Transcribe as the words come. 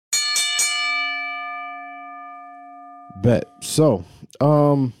Bet. So,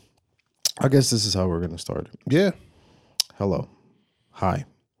 I guess this is how we're gonna start. Yeah. Hello. Hi.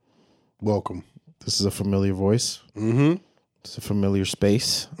 Welcome. This is a familiar voice. Mm-hmm. It's a familiar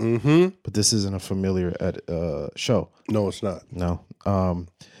space. Mm-hmm. But this isn't a familiar show. No, it's not. No.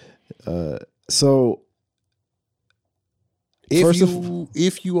 So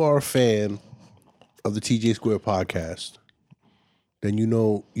if you are a fan of the TJsquared podcast, then you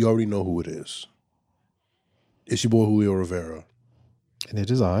already know who it is. It's your boy Julio Rivera. And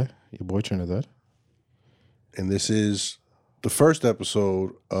it is I, your boy Trinidad. And this is the first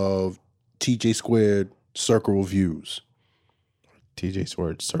episode of TJsquared Circle Reviews.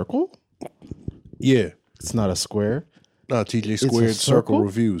 TJsquared circle? Yeah. It's not a square. No, TJsquared Circle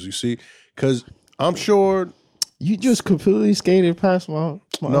Reviews. You see? Because I'm sure you just completely skated past my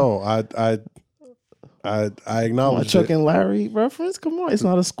No, I acknowledge Chuck it. and Larry reference. Come on, it's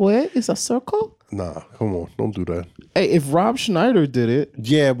not a square. It's a circle. Nah, come on, don't do that. Hey, if Rob Schneider did it,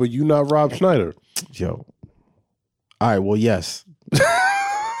 yeah, but you not Rob Schneider. Yo. All right. Well, yes.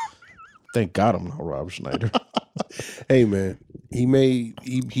 Thank God I'm not Rob Schneider. Hey man, he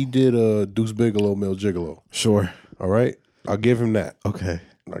did Deuce Bigalow, Mel Gigolo. Sure. All right, I'll give him that. Okay.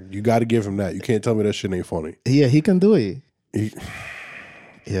 Like, you got to give him that. You can't tell me that shit ain't funny. Yeah, he can do it.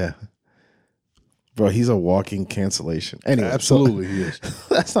 Yeah. Bro, he's a walking cancellation. Anyway, absolutely, he is.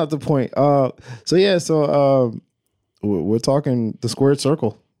 That's not the point. We're talking the squared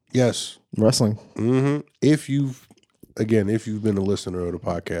circle. Yes, wrestling. Mm-hmm. If you've been a listener of the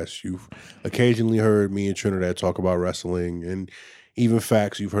podcast, you've occasionally heard me and Trinidad talk about wrestling, and even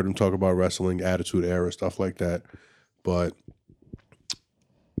Facts, you've heard him talk about wrestling, Attitude Era, stuff like that. But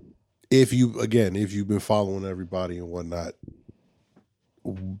if you've been following everybody and whatnot,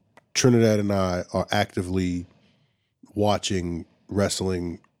 Trinidad and I are actively watching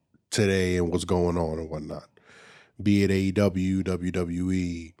wrestling today and what's going on and whatnot, be it AEW,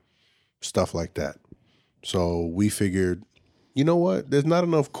 WWE, stuff like that. So we figured, you know what? There's not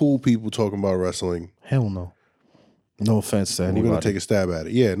enough cool people talking about wrestling. Hell no. No offense to anybody. We're going to take a stab at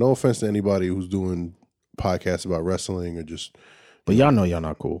it. Yeah, no offense to anybody who's doing podcasts about wrestling or just... But y'all know y'all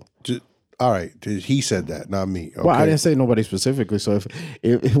not cool. All right, he said that, not me. Okay? Well, I didn't say nobody specifically. So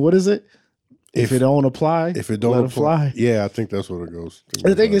if what is it? If it don't apply, if it don't apply, yeah, I think that's what it goes.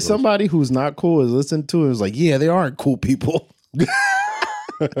 The thing is, somebody who's not cool is listening to it is like, yeah, they aren't cool people.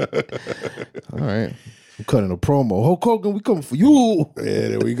 All right, I'm cutting a promo. Hulk Hogan, we coming for you. Yeah,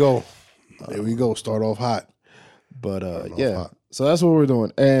 there we go. There we go. Start off hot. But yeah, so that's what we're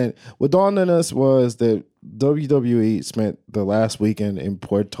doing. And what dawned on us was that WWE spent the last weekend in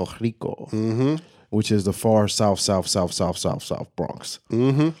Puerto Rico, which is the far south Bronx.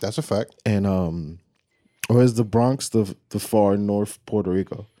 Mm-hmm. That's a fact. And or is the Bronx the far north Puerto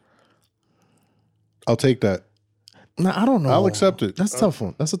Rico? I'll take that. No, I don't know. I'll accept it. That's a tough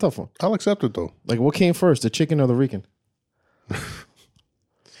one. That's a tough one. I'll accept it though. Like, what came first, the chicken or the Rican?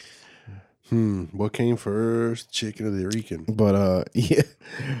 What came first, chicken or the Rican? But yeah.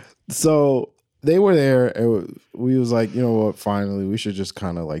 So they were there, and we was like, you know what? Finally, we should just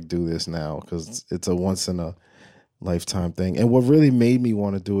kind of like do this now because it's a once in a lifetime thing. And what really made me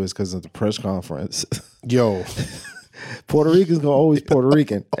want to do is because of the press conference. Yo, Puerto Rican's gonna always Puerto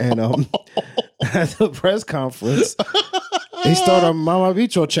Rican, and at the press conference, they started a Mama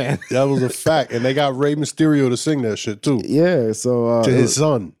Bicho chant. that was a fact, and they got Rey Mysterio to sing that shit too. Yeah, so to his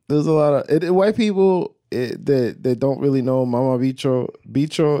son. There's a lot of white people that don't really know Mama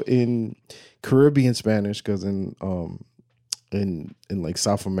Bicho in Caribbean Spanish, because in like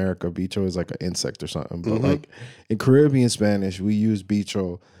South America, bicho is like an insect or something. But like in Caribbean Spanish, we use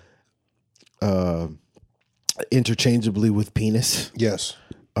bicho interchangeably with penis. Yes.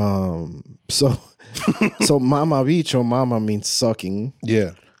 So mama bicho, mama means sucking.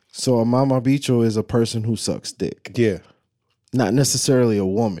 Yeah. So a mama bicho is a person who sucks dick. Yeah. Not necessarily a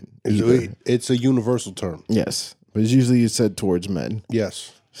woman. It's a universal term. Yes. But it's usually said towards men.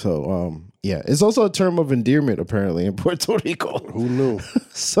 Yes. So, yeah, it's also a term of endearment apparently in Puerto Rico. Who knew?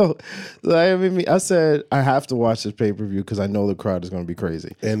 So, I said I have to watch this pay-per-view because I know the crowd is going to be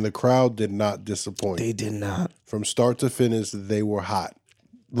crazy. And the crowd did not disappoint. They did not. From start to finish, they were hot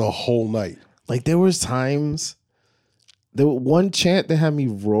the whole night. Like, there was times, one chant that had me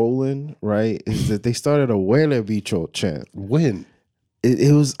rolling, right, is that they started a Huele Bicho chant. When?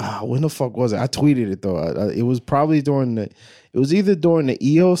 It was, when the fuck was it? I tweeted it though. It was probably it was either during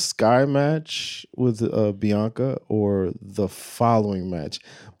the Io Sky match with Bianca or the following match.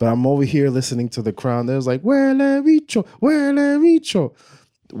 But I'm over here listening to the crowd. There's like, Huele bicho, huele bicho.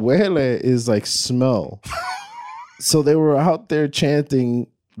 Huele is like smell. So they were out there chanting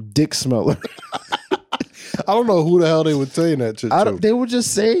dick smeller. I don't know who the hell they were saying that to. They were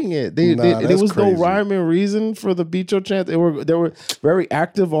just saying it. There was crazy. no rhyme and reason for the Bicho chant. They were very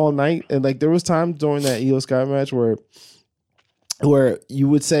active all night, and like there was times during that Io Sky match where you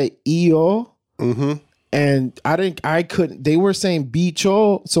would say Io, and I couldn't. They were saying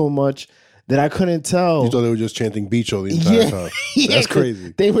Bicho so much that I couldn't tell. You thought they were just chanting Bicho the entire time. That's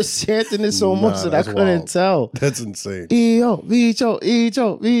crazy. They were chanting it so much that I couldn't tell. That's insane. Io, Bicho,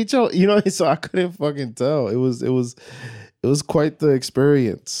 Bicho, Bicho. You know, so I couldn't fucking tell. It was quite the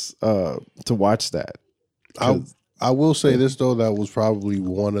experience to watch that. I will say this though, that was probably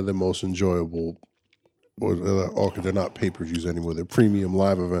one of the most enjoyable, or they're not pay-per-views anymore. They're premium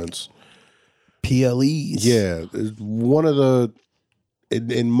live events. PLEs. Yeah, it's one of the,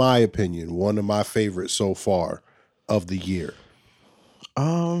 in my opinion, one of my favorites so far of the year.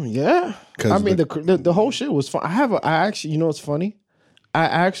 Yeah. I mean, the whole shit was fun. I actually, you know what's funny? I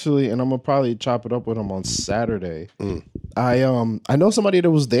actually, and I'm gonna probably chop it up with him on Saturday. I know somebody that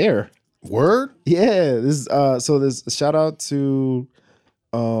was there. Word? Yeah. This shout out to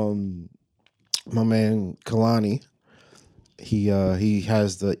my man Kalani. He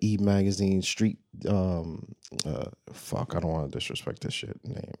has the E Magazine Street I don't want to disrespect this shit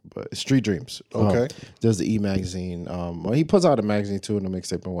name, but Street Dreams. Okay. Does the E Magazine. Well, he puts out a magazine too and a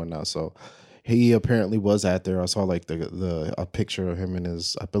mixtape and whatnot. So he apparently was out there. I saw like a picture of him and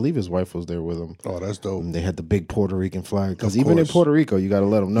I believe his wife was there with him. Oh, that's dope. And they had the big Puerto Rican flag because even in Puerto Rico, you got to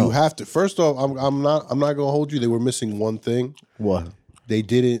let them know. You have to. First off, I'm not gonna hold you. They were missing one thing. What? They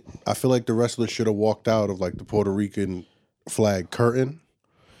didn't. I feel like the wrestlers should have walked out of like the Puerto Rican flag curtain,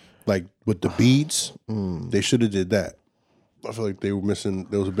 like with the beads. They should have did that. I feel like they were missing.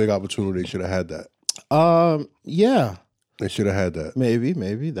 There was a big opportunity. They should have had that. Yeah. They should have had that. Maybe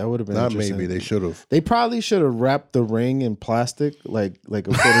that would have been not interesting. maybe they should have. They probably should have wrapped the ring in plastic, like a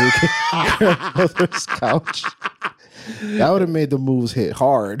Puerto Rican grandmother's couch. That would have made the moves hit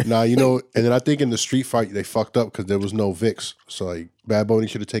hard. Nah, you know, and then I think in the street fight they fucked up because there was no Vicks. So like Bad Bunny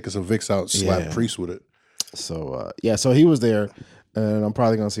should have taken some Vicks out, and slapped Priest with it. So so he was there, and I'm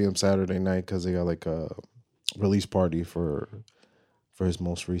probably gonna see him Saturday night because they got like a release party for his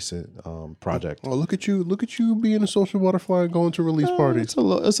most recent project. Oh, look at you being a social butterfly and going to release parties.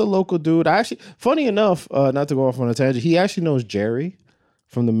 It's a local dude. Funny enough, not to go off on a tangent, he actually knows Jerry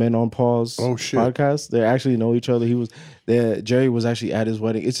from the Men on Pause podcast. They actually know each other. Jerry was actually at his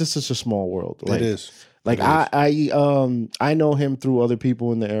wedding. It's just such a small world. Like, it is. Like I know him through other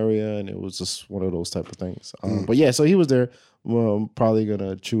people in the area, and it was just one of those type of things. But yeah, so he was there. Well, I'm probably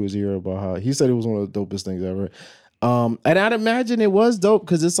gonna chew his ear about how he said it was one of the dopest things ever. And I'd imagine it was dope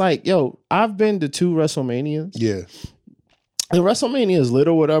because it's like, yo, I've been to 2 WrestleManias. Yeah. And WrestleMania is lit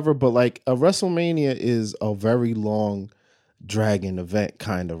or whatever, but like a WrestleMania is a very long, dragging event,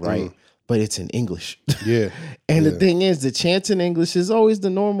 kind of, right? But it's in English. Yeah. And the thing is, the chants in English is always the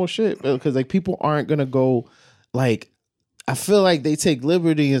normal shit because like people aren't gonna go like. I feel like they take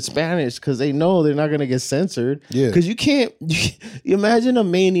liberty in Spanish because they know they're not gonna get censored. Yeah. Because you can't. You imagine a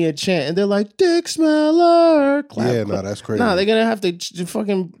Mania chant and they're like Dick Smeller. Clap, yeah, clap. no, that's crazy. No, they're gonna have to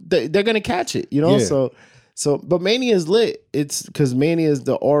fucking. They're gonna catch it, you know. Yeah. So, but Mania is lit. It's because Mania is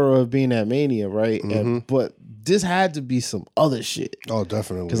the aura of being at Mania, right? But this had to be some other shit. Oh,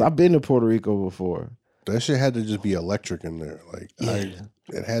 definitely. Because I've been to Puerto Rico before. That shit had to just be electric in there. Like,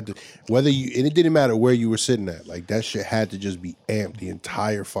 it had to, and it didn't matter where you were sitting at. Like, that shit had to just be amped the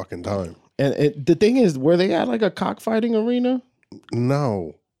entire fucking time. And the thing is, were they at like a cockfighting arena?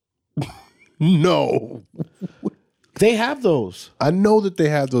 No. No. They have those. I know that they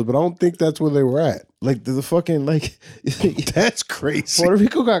have those, but I don't think that's where they were at. Like the fucking like that's crazy. Puerto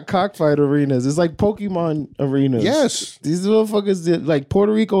Rico got cockfight arenas. It's like Pokemon arenas. Yes. These motherfuckers did like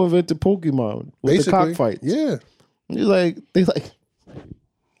Puerto Rico invented Pokemon with basically, the cockfights. Yeah. You're like they like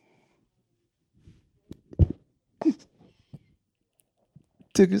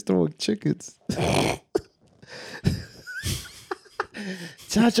tickets throwing chickens.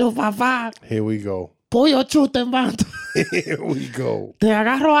 Chacho papá. Here we go. Pollo chu te mando. Here we go. Te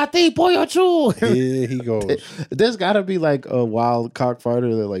agarro a ti, pollo chu. Here he goes. There's got to be like a wild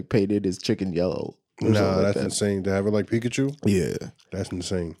cockfighter that like painted his chicken yellow. Nah, that's insane. To have it like Pikachu? Yeah. That's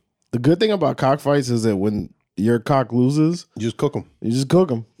insane. The good thing about cockfights is that when your cock loses, you just cook them. You just cook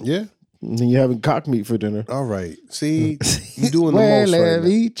them. Yeah. And then you're having cock meat for dinner. All right. See, you doing the most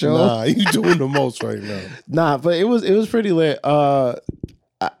right now. Nah, you doing the most right now. Nah, but it was pretty lit.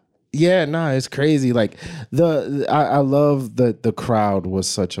 Yeah, nah, it's crazy. Like I love that the crowd was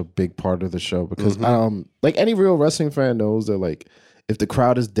such a big part of the show because like any real wrestling fan knows that like if the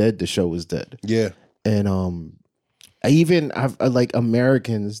crowd is dead, the show is dead. Yeah. And I've like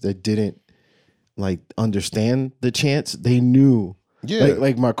Americans that didn't like understand the chants. They knew. Yeah.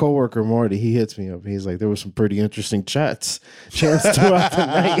 Like my coworker Marty, he hits me up. He's like, there was some pretty interesting chants throughout the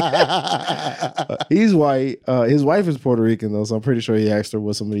night. He's white. His wife is Puerto Rican though, so I'm pretty sure he asked her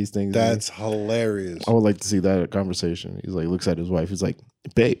what some of these things. That's hilarious. I would like to see that conversation. He's like, looks at his wife. He's like,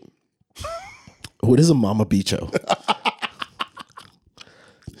 babe, what is a mama bicho?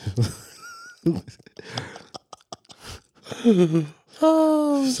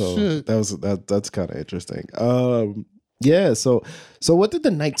 Oh, so shit. That's kind of interesting. Yeah. So what did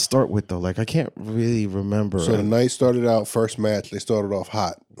the night start with though? Like I can't really remember. So the night started out first match. They started off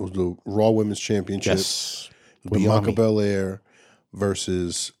hot. It was the Raw Women's Championship. Yes. Bianca Belair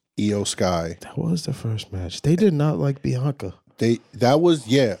versus Io Sky. That was the first match. They did not like Bianca. I think that was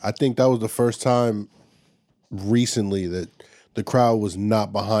the first time recently that the crowd was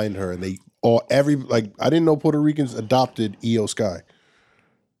not behind her, and I didn't know Puerto Ricans adopted Io Sky,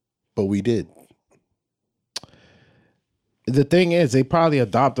 but we did. The thing is, they probably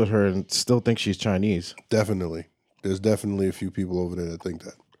adopted her and still think she's Chinese. Definitely. There's definitely a few people over there that think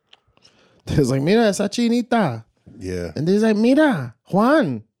that. There's like, mira, esa chinita. Yeah. And there's like, mira,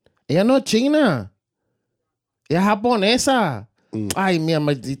 Juan, ella no es china. Ella japonesa. Ay, mi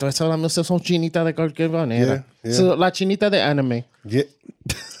maldito, esas son chinitas de cualquier manera. Yeah. So, la chinita de anime. Yeah.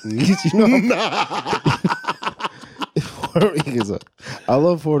 You know? Puerto Ricans. I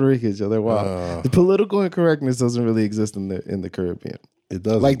love Puerto Ricans. Yo, they're wild. The political incorrectness doesn't really exist in the Caribbean. It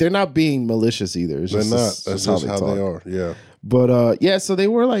doesn't. Like they're not being malicious either. It's They're just, not. That's just how they are. Yeah. But yeah, so they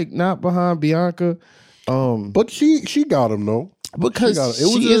were like not behind Bianca. But she got him though. Because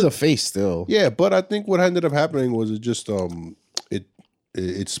she is a face still. Yeah, but I think what ended up happening was it just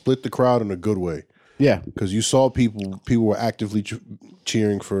it split the crowd in a good way. Yeah, because you saw people were actively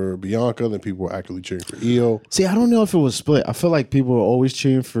cheering for Bianca, then people were actively cheering for Io. See, I don't know if it was split. I feel like people were always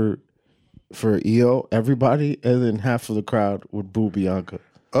cheering for Io, everybody, and then half of the crowd would boo Bianca.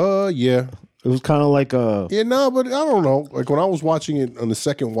 Yeah. It was kind of like but I don't know. Like when I was watching it on the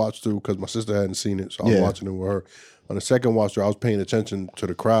second watch through, because my sister hadn't seen it, so I was watching it with her. On the second watch through, I was paying attention to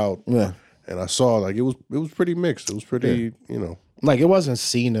the crowd. Yeah. And I saw like it was pretty mixed. It was pretty, like it wasn't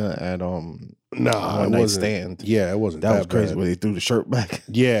Cena at One Night Stand. Yeah, it wasn't. That was crazy where they threw the shirt back.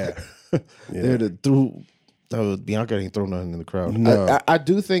 Yeah. Bianca didn't throw nothing in the crowd. No. I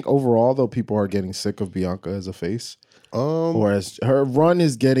do think overall though people are getting sick of Bianca as a face. Whereas her run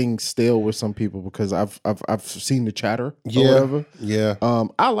is getting stale with some people because I've seen the chatter or whatever. Yeah.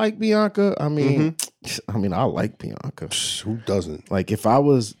 I like Bianca. I mean, I like Bianca. Who doesn't? Like if I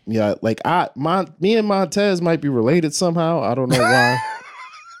was, me and Montez might be related somehow. I don't know why.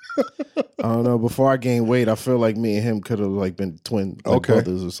 I don't know. Before I gained weight, I feel like me and him could have like been twin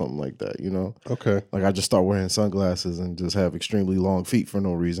brothers or something like that. Okay. Like I just start wearing sunglasses and just have extremely long feet for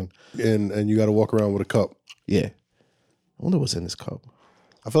no reason. And you got to walk around with a cup. Yeah. I wonder what's in this cup.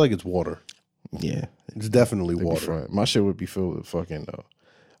 I feel like it's water. Yeah. It's definitely water. My shit would be filled with fucking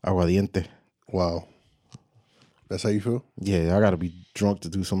aguardiente. Wow. That's how you feel? Yeah, I gotta be drunk to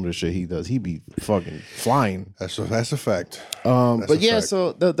do some of the shit he does. He be fucking flying. That's a fact. But yeah,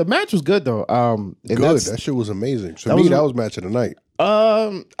 so the match was good though. Good. That shit was amazing. So that was match of the night.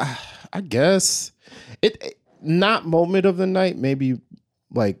 I guess it not moment of the night. Maybe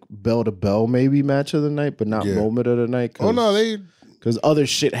like bell to bell, maybe match of the night, but not moment of the night. Because other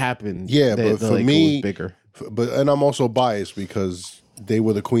shit happened. Yeah, but for me, it was bigger. And I'm also biased because they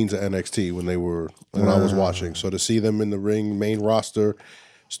were the queens of NXT when I was watching. So to see them in the ring, main roster,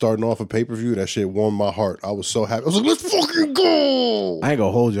 starting off a pay-per-view, that shit warmed my heart. I was so happy. I was like, let's fucking go! I ain't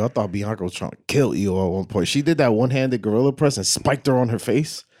gonna hold you. I thought Bianca was trying to kill Io at one point. She did that one-handed gorilla press and spiked her on her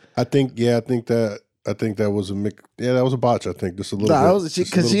face. I think that was a that was a botch. I think just a little. Nah,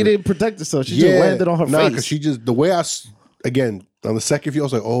 because she didn't protect herself. She just landed on her face. Because she just the way again on the second view, I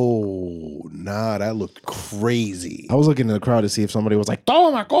was like, oh, that looked crazy. I was looking in the crowd to see if somebody was like,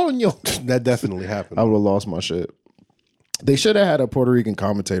 "Toma coño." That definitely happened. I would have lost my shit. They should have had a Puerto Rican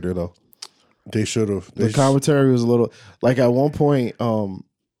commentator though. They should have. The commentary was a little like at one point.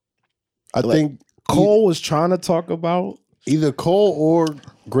 I think Cole was trying to talk about. Either Cole or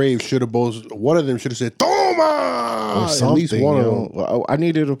Graves should have both. One of them should have said "Toma" or something. At least one of them. Well, I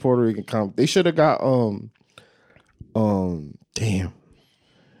needed a Puerto Rican comment. They should have got damn,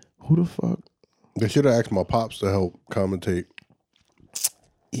 who the fuck? They should have asked my pops to help commentate.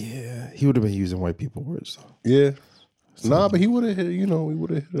 Yeah, he would have been using white people words though. Yeah, but he would have hit. He would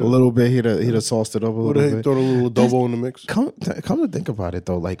have hit a little bit. He'd have sauced it up a little bit. Throw a little adobo in the mix. Come to think about it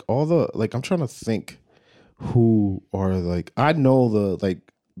though, like I'm trying to think. Who are like I know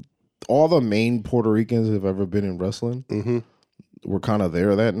all the main Puerto Ricans have ever been in wrestling. were kind of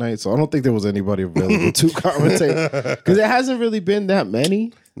there that night, so I don't think there was anybody available to commentate because it hasn't really been that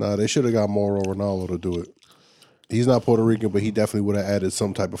many. Nah, they should have got Mauro Ronaldo to do it. He's not Puerto Rican, but he definitely would have added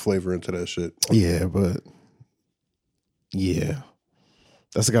some type of flavor into that shit. Yeah, but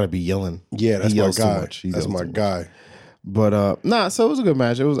that's got to be yelling. Yeah, that's my guy. That's my guy. But so it was a good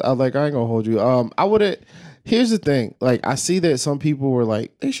match. It was I ain't gonna hold you. I would've. Here's the thing. Like I see that some people were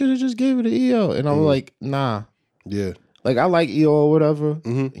like, they should have just gave it to EO, and I'm like, nah. Yeah. Like I like EO or whatever,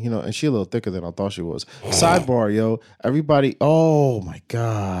 and she a little thicker than I thought she was. Sidebar, yo, everybody. Oh my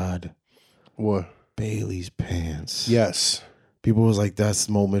god, what? Bailey's pants. Yes, people was like, that's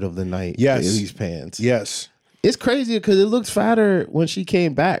the moment of the night. Yes, Bailey's pants. Yes, it's crazy because it looked fatter when she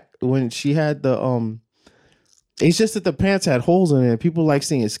came back. When she had the it's just that the pants had holes in it. People like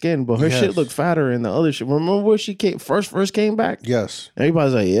seeing skin, but her shit looked fatter in the other shit. Remember when she first came back? Yes,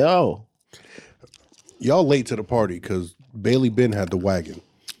 everybody's like, yo. Y'all late to the party because Bailey Ben had the wagon.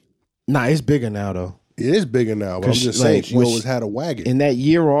 Nah, it's bigger now though. It is bigger now, but I'm just saying she always had a wagon. In that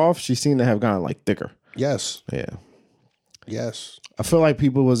year off, she seemed to have gotten like thicker. Yes. Yeah. Yes. I feel like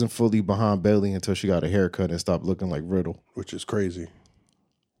people wasn't fully behind Bailey until she got a haircut and stopped looking like Riddle. Which is crazy.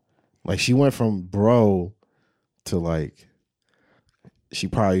 Like she went from bro to like she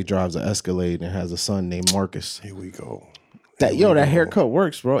probably drives an Escalade and has a son named Marcus. Here we go. That haircut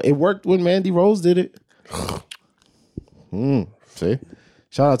works, bro. It worked when Mandy Rose did it. See?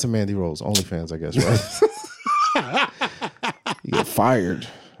 Shout out to Mandy Rose. OnlyFans, I guess, right? You get fired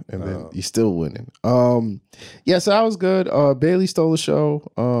and then you still winning. So that was good. Bailey stole the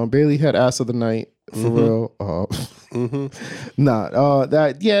show. Bailey had ass of the night for real.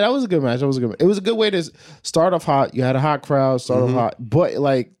 That was a good match. It was a good way to start off hot. You had a hot crowd, start off hot. But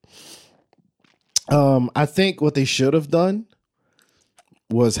like I think what they should have done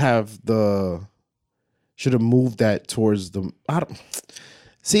was should have moved that towards the.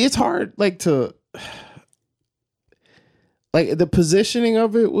 See, it's hard. Like the positioning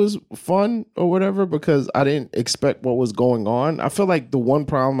of it was fun or whatever because I didn't expect what was going on. I feel like the one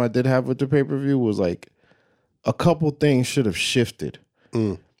problem I did have with the pay-per-view was like a couple things should have shifted.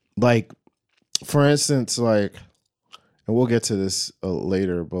 Like, for instance, like. And we'll get to this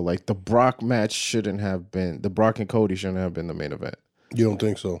later, but like the Brock match shouldn't have been, the Brock and Cody shouldn't have been the main event. You don't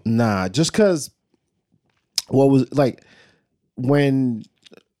think so? Nah, just because what was like when,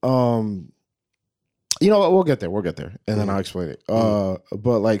 you know what, we'll get there, and then I'll explain it.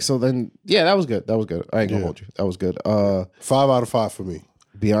 But like, so then, yeah, that was good. I ain't gonna hold you. That was good. 5 out of 5 for me.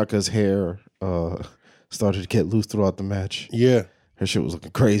 Bianca's hair started to get loose throughout the match. Yeah. Her shit was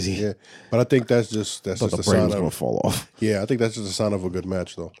looking crazy. Yeah, but I think that's just a sign was gonna fall off. Yeah, I think that's just a sign of a good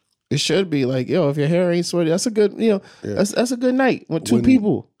match, though. It should be like, yo, if your hair ain't sweaty, that's a good, that's a good night with two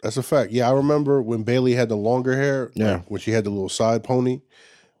people. That's a fact. Yeah, I remember when Bailey had the longer hair. Yeah, like when she had the little side pony.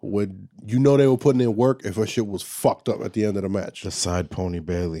 When they were putting in work if her shit was fucked up at the end of the match. The side pony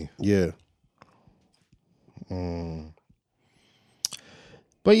Bailey. Yeah.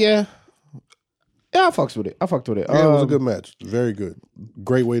 But yeah. Yeah, I fucked with it. Yeah, it was a good match. Very good.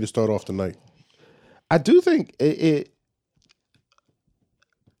 Great way to start off the night. I do think it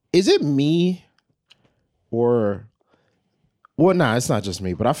is it me or well, nah, it's not just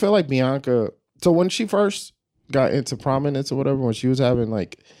me, but I feel like Bianca. So when she first got into prominence or whatever, when she was having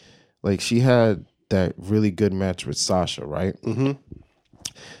like she had that really good match with Sasha, right? And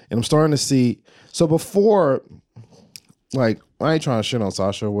I'm starting to see. So before, like, I ain't trying to shit on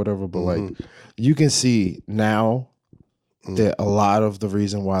Sasha or whatever, but like, you can see now that a lot of the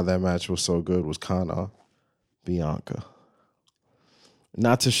reason why that match was so good was kind of Bianca.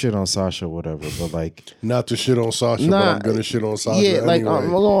 Not to shit on Sasha or whatever, but like... Not to shit on Sasha, but I'm going to shit on Sasha Yeah, like, anyway. I'm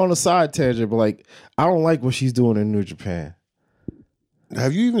going on a side tangent, but like, I don't like what she's doing in New Japan.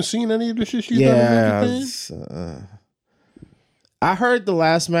 Have you even seen any of the shit she's done in New Japan? I heard the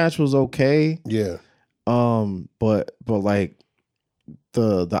last match was okay. Yeah. But like,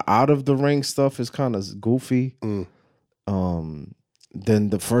 the out of the ring stuff is kind of goofy. Then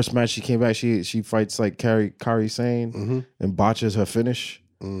the first match she came back, she fights like Kairi Sane and botches her finish.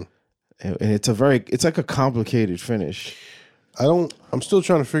 And it's like a complicated finish. I'm still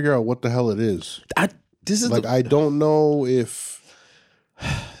trying to figure out what the hell it is. I don't know if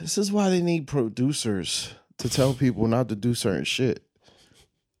this is why they need producers to tell people not to do certain shit.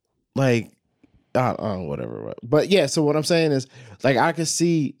 Like, I don't know, whatever. But yeah, so what I'm saying is, like, I can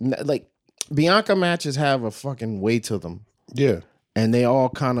see, like, Bianca matches have a fucking weight to them. Yeah. And they all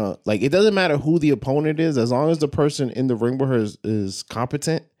kind of, like, it doesn't matter who the opponent is, as long as the person in the ring with her is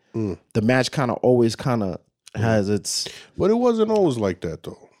competent, the match kind of always kind of has its... But it wasn't always like that,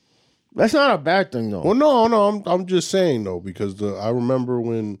 though. That's not a bad thing though. Well, no, I'm just saying though, because I remember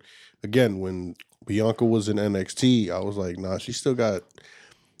when Bianca was in NXT, I was like, nah, she still got.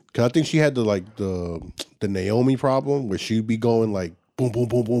 Cause I think she had the Naomi problem where she'd be going like boom, boom,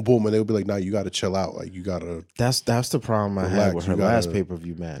 boom, boom, boom, and they would be like, nah, you got to chill out, like you gotta. That's the problem I had with her last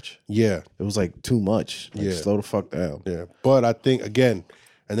pay-per-view match. Yeah, it was like too much. Like, slow the fuck down. Yeah, but I think again,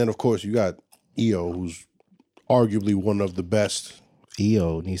 and then of course you got Io, who's arguably one of the best.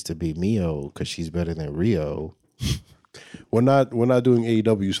 Io needs to be Mio because she's better than Rio. We're not doing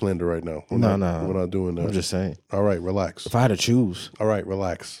AEW slander right now. We're not doing that. I'm just saying. All right, relax. If I had to choose, all right,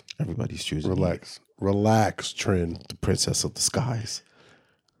 relax. Everybody's choosing. Relax, Trin. The princess of the skies.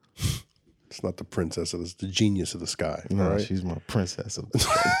 It's not the princess, it's the genius of the sky. No, right? She's my princess of the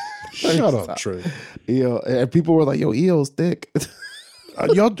sky. Shut up, Trin. Io, and people were like, "Yo, Io's thick."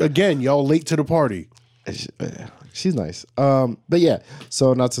 y'all late to the party. She's nice. But yeah,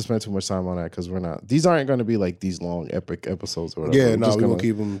 so not to spend too much time on that because we're not. These aren't going to be like these long epic episodes or whatever. Yeah, no, we're gonna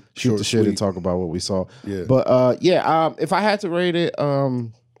keep them shoot short, the shit sweet. and talk about what we saw. Yeah, but if I had to rate it,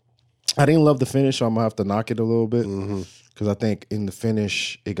 I didn't love the finish, so I'm gonna have to knock it a little bit because I think in the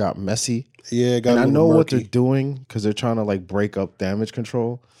finish it got messy. Yeah, it got. And a I know murky. what they're doing because they're trying to like break up damage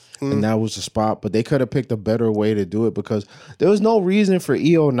control. And that was the spot, but they could have picked a better way to do it because there was no reason for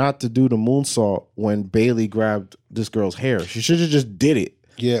Io not to do the moonsault when Bailey grabbed this girl's hair. She should have just did it.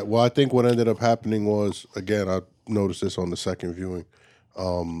 Yeah, well, I think what ended up happening was, again, I noticed this on the second viewing,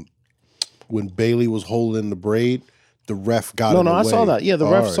 when Bailey was holding the braid, the ref got in the way. I saw that. Yeah, the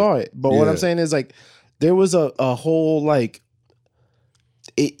ref saw it. But what I'm saying is like there was a whole like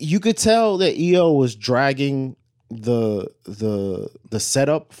you could tell that Io was dragging the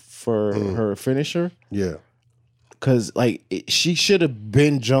setup for her finisher. Yeah. Cause like she should have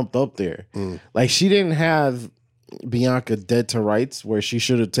been jumped up there. Like she didn't have Bianca dead to rights where she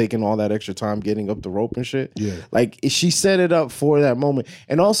should have taken all that extra time getting up the rope and shit. Yeah. Like she set it up for that moment.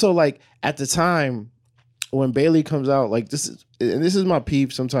 And also like at the time when Bailey comes out, like this is my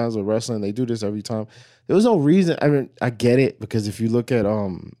peep sometimes with wrestling. They do this every time. There was no reason. I mean, I get it because if you look at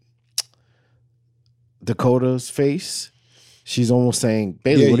Dakota's face, she's almost saying,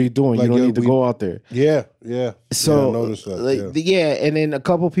 Bailey, what are you doing? Like, you don't need to go out there. Yeah. So, I noticed that. And then a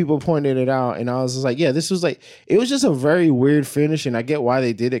couple people pointed it out, and I was just like, this was like, it was just a very weird finish, and I get why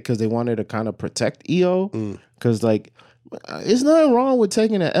they did it, because they wanted to kind of protect Io, because, like, it's nothing wrong with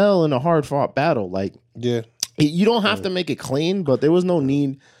taking an L in a hard-fought battle. Like, you don't have to make it clean, but there was no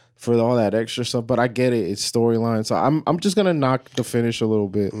need for all that extra stuff, but I get it. It's storyline. So I'm just going to knock the finish a little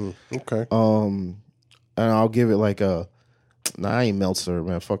bit. Okay. And I'll give it like a... Nah, I ain't Meltzer,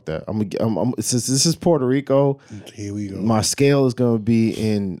 man. Fuck that. Since this is Puerto Rico, here we go. My scale is gonna be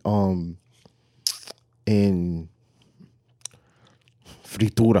in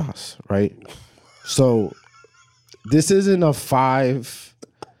frituras, right? So this isn't a 5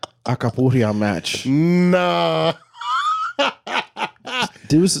 Acapulco match. Nah.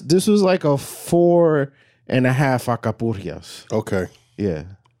 This was like a 4.5 Acapulcos. Okay. Yeah.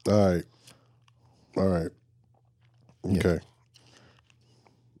 All right. Okay. Yeah.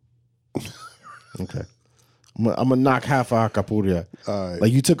 Okay. I'm gonna knock half of Acapulco. All right.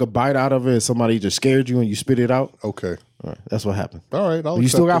 Like you took a bite out of it and somebody just scared you and you spit it out. Okay. All right. That's what happened. All right. You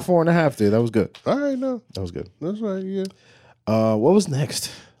still got 4.5 there. That was good. All right. No. That was good. That's right. Yeah. What was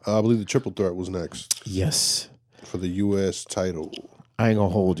next? I believe the triple threat was next. Yes. For the U.S. title. I ain't gonna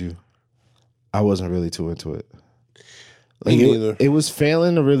hold you. I wasn't really too into it. Like Me neither. It was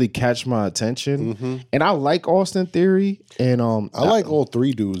failing to really catch my attention. And I like Austin Theory. And I like all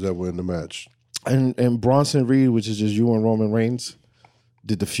three dudes that were in the match. And Bronson Reed, which is just you and Roman Reigns,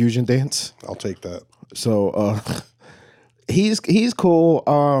 did the fusion dance. I'll take that. So he's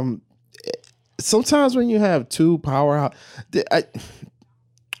cool. Sometimes when you have two powerhouse,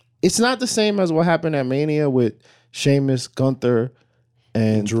 it's not the same as what happened at Mania with Sheamus, Gunther,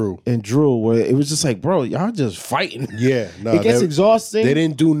 and Drew, where it was just like, bro, y'all just fighting. Yeah, no, it gets exhausting. They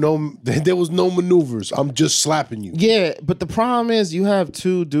didn't do there was no maneuvers. I'm just slapping you. Yeah, but the problem is you have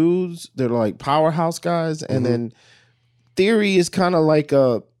two dudes that are like powerhouse guys, and then Theory is kind of like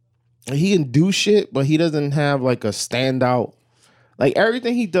he can do shit, but he doesn't have like a standout. Like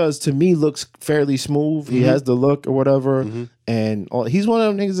everything he does to me looks fairly smooth. He has the look or whatever, and he's one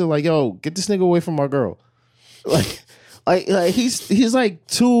of them niggas that like, yo, get this nigga away from my girl. Like he's like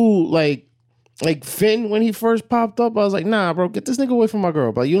too like Finn when he first popped up. I was like, nah, bro, get this nigga away from my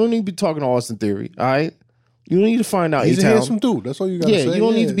girl. But you don't need to be talking to Austin Theory, all right? You don't need to find out. He's a handsome dude. That's all you gotta say. Yeah, you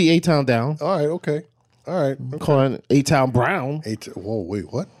don't need to be A-Town down. All right, okay. All right. I'm calling A-Town Brown. Whoa,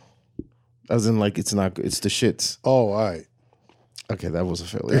 wait, what? As in like it's not. It's the shits. Oh, all right. Okay, that was a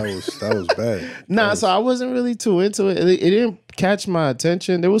failure. That was bad. Nah, so I wasn't really too into it. It didn't catch my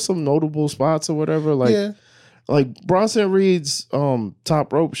attention. There was some notable spots or whatever. Like Bronson Reed's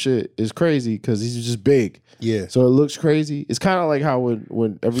top rope shit is crazy because he's just big. Yeah. So it looks crazy. It's kind of like how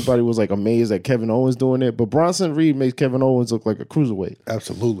when everybody was like amazed at Kevin Owens doing it, but Bronson Reed makes Kevin Owens look like a cruiserweight.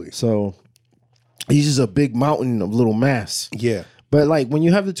 Absolutely. So he's just a big mountain of little mass. Yeah. But like when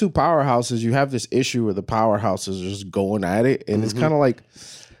you have the two powerhouses, you have this issue where the powerhouses are just going at it, and it's kind of like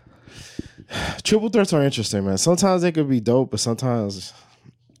triple threats are interesting, man. Sometimes they could be dope, but sometimes.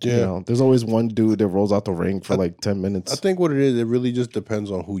 Yeah, you know, there's always one dude that rolls out the ring for like 10 minutes. I think what it is, it really just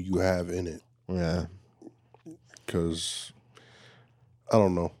depends on who you have in it. Yeah. Because, I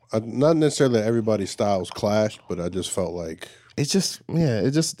don't know. Not necessarily that everybody's styles clashed, but I just felt like... It just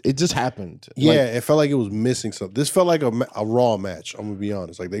happened. Yeah, it felt like it was missing something. This felt like a Raw match, I'm going to be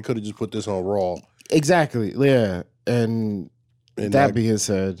honest. Like, they could have just put this on Raw. Exactly, yeah. And that being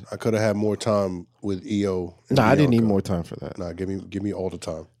said... I could have had more time with EO. Nah, I didn't need more time for that. Nah, give me all the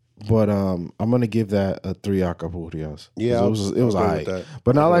time. But I'm gonna give that a 3 Acapulcias. Yeah, it was alright,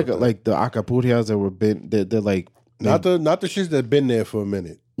 but not like the Acapulcias that were they're like not the shits that been there for a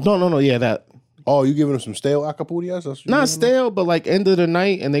minute. No, yeah, that. Oh, you giving them some stale Acapulcias? Not stale, but like end of the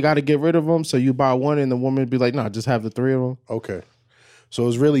night, and they got to get rid of them. So you buy one, and the woman be like, "Nah, just have the 3 of them." Okay, so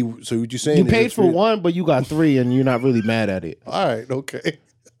it's really what you're saying? You paid for one, but you got 3, and you're not really mad at it. All right, okay.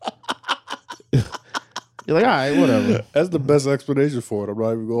 You're like, all right, whatever. That's the best explanation for it. I'm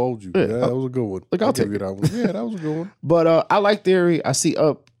not even gonna hold you. Yeah, that was a good one. Like, I'll take you that one. Yeah, that was a good one. But I like Theory. I see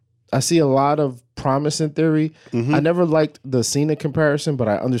a lot of promise in Theory. I never liked the Cena comparison, but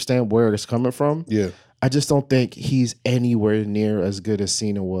I understand where it's coming from. Yeah. I just don't think he's anywhere near as good as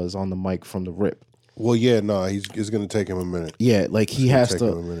Cena was on the mic from the rip. Well, yeah, no, it's gonna take him a minute. Yeah, like he has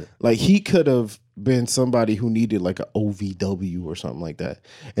to. Like he could have been somebody who needed like an OVW or something like that.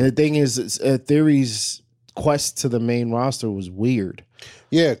 And the thing is, Theory's quest to the main roster was weird.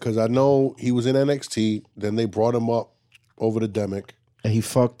 Yeah, because I know he was in NXT. Then they brought him up over to Demick. And he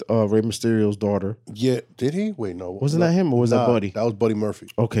fucked Rey Mysterio's daughter. Yeah, did he? Wait, no. Wasn't that him or was that Buddy? That was Buddy Murphy.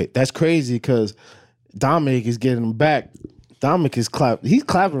 Okay, that's crazy because Dominic is getting him back. Dominic is he's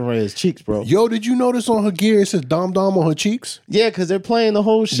clapping Rey's cheeks, bro. Yo, did you notice on her gear it says Dom Dom on her cheeks? Yeah, because they're playing the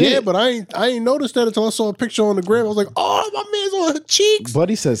whole shit. Yeah, but I ain't noticed that until I saw a picture on the gram. I was like, oh, my man's on her cheeks.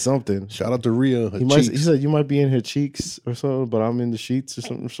 Buddy said something. Shout out to Rhea. He said you might be in her cheeks or something, but I'm in the sheets or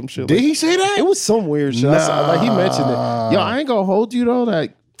some shit. Did he say that? It was some weird shit. Nah. Like he mentioned it. Yo, I ain't gonna hold you though.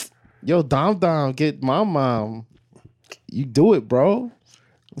 Like, yo, Dom Dom, get my mom. You do it, bro.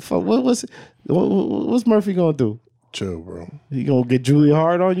 What's Murphy gonna do? Chill, bro. He gonna get Julia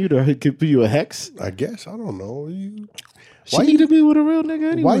Hard on you to give you a hex? I guess. I don't know. She need to be with a real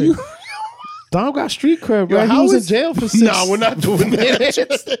nigga anyway. Why you? Dom got street cred, bro. He was in jail for 6. Nah, we're not doing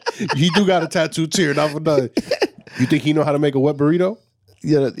that. He do got a tattoo too. Not for nothing. You think he know how to make a wet burrito?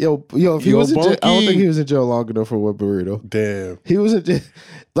 Yeah, yo. If he was in jail, I don't think he was in jail long enough for a wet burrito. Damn. He was in jail.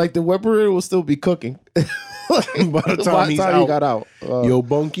 Like the wet burrito will still be cooking by the time he got out. Yo,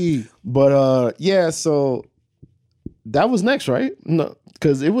 Bunky. But yeah, so. That was next, right? No,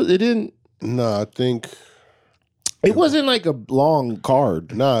 because it didn't. No, I think it wasn't like a long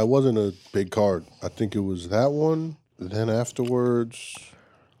card. Nah, it wasn't a big card. I think it was that one. Then afterwards,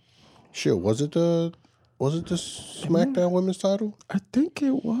 shit, was it the SmackDown Women's title? I think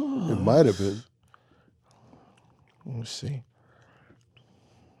it was. It might have been. Let me see.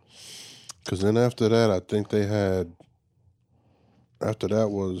 Because then after that, I think they had. After that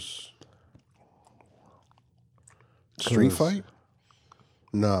was. Street fight?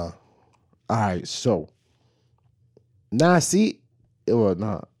 Nah. All right, so. Nah, see? Well,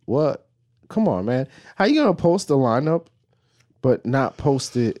 nah. What? Come on, man. How you going to post the lineup, but not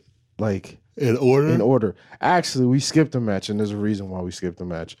post it, like... In order? Actually, we skipped a match, and there's a reason why we skipped a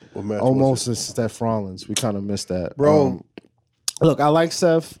match. What match Almost as Seth Rollins. We kind of missed that. Bro. Look, I like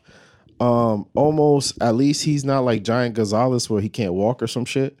Seth. Almost, at least he's not like Giant Gonzalez where he can't walk or some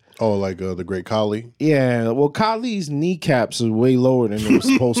shit. Oh, like the Great Khali? Yeah, well, Khali's kneecaps are way lower than they were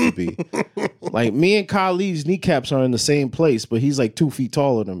supposed to be. Like, me and Khali's kneecaps are in the same place, but he's like 2 feet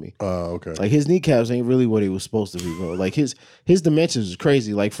taller than me. Oh, okay. Like, his kneecaps ain't really what he was supposed to be, bro. Like, his dimensions is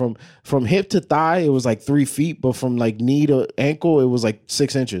crazy. Like, from hip to thigh, it was like 3 feet, but from like knee to ankle, it was like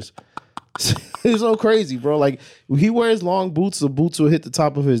 6 inches. It's so crazy, bro. Like, he wears long boots, the boots will hit the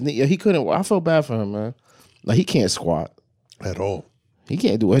top of his knee. Yeah, he couldn't. I felt bad for him, man. Like, he can't squat at all. He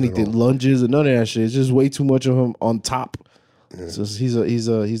can't do anything, lunges or none of that shit. It's just way too much of him on top. Yeah. So he's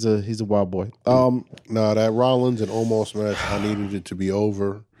a wild boy. Nah, that Rollins and Omos match, I needed it to be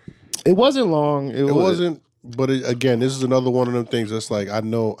over. It wasn't long. It wasn't. But again, this is another one of them things that's like, I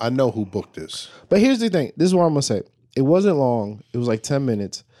know who booked this. But here's the thing. This is what I'm gonna say. It wasn't long. It was like 10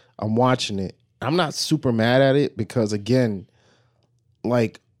 minutes. I'm watching it. I'm not super mad at it because again,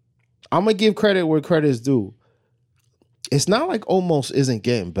 like, I'm gonna give credit where credit is due. It's not like Omos isn't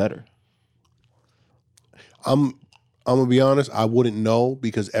getting better. I'm gonna be honest, I wouldn't know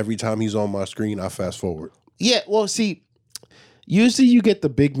because every time he's on my screen, I fast forward. Yeah, well, see, usually you get the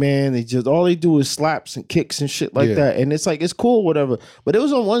big man, they just all they do is slaps and kicks and shit like that. And it's like it's cool, whatever. But it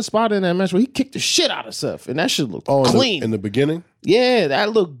was on one spot in that match where he kicked the shit out of Seth, and that shit looked clean. In the beginning? Yeah,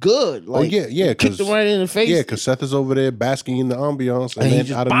 that looked good. Like, yeah. Kicked him right in the face. Yeah, because Seth is over there basking in the ambiance, and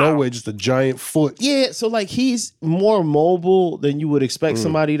then out of nowhere, just a giant foot. Yeah, so like he's more mobile than you would expect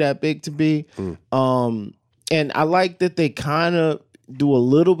somebody that big to be. And I like that they kind of do a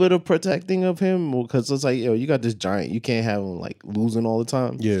little bit of protecting of him because it's like, yo, you got this giant, you can't have him like losing all the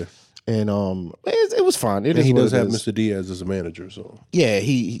time. Yeah, and it was fine. He does have Mr. Diaz as a manager, so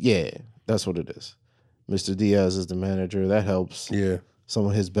yeah, that's what it is. Mr. Diaz is the manager. That helps. Yeah, some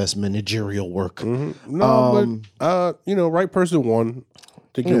of his best managerial work. No, but right person won. I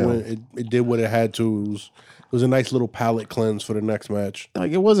think it did what it had to. It was a nice little palate cleanse for the next match.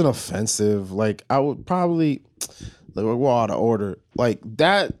 Like, it wasn't offensive. Like, I would probably we're out of order. Like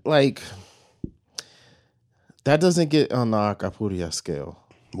that doesn't get on the Acapulco scale.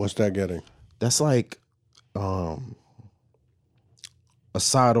 What's that getting? That's like a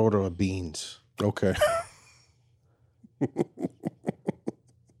side order of beans. Okay.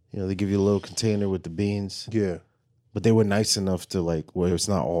 They give you a little container with the beans. Yeah. But they were nice enough to like where it's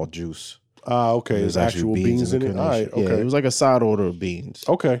not all juice. Okay. There's actual beans in it. All right. Okay. Yeah, it was like a side order of beans.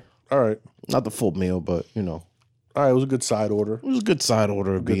 Okay. All right. Not the full meal, but All right. It was a good side order. It was a good side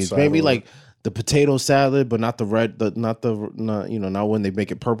order of beans. Maybe like the potato salad, but not the red. Not when they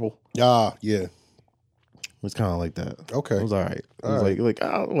make it purple. Yeah. It's kind of like that. Okay. It was all right. It was like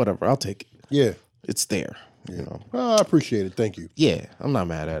whatever. I'll take it. Yeah. It's there. I appreciate it. Thank you. Yeah, I'm not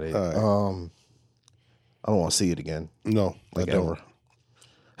mad at it. Right. I don't want to see it again. No, like I ever.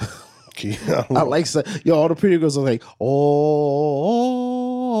 I like all the pretty girls are like, oh.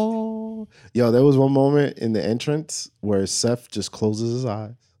 Yo, there was one moment in the entrance where Seth just closes his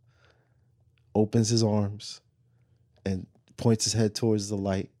eyes, opens his arms, and points his head towards the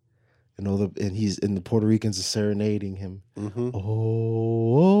light. And the Puerto Ricans are serenading him.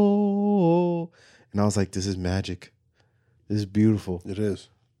 Oh. And I was like, this is magic. This is beautiful. It is.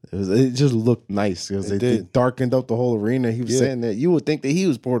 It just looked nice because they darkened up the whole arena. He was saying that you would think that he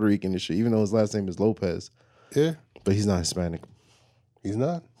was Puerto Rican and shit, even though his last name is Lopez. Yeah. But he's not Hispanic. He's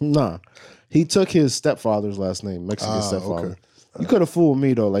not? Nah. He took his stepfather's last name, Mexican stepfather. Okay. You could have fooled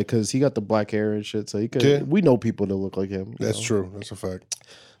me though, like, because he got the black hair and shit. So he could. Yeah. We know people that look like him. That's true. That's a fact.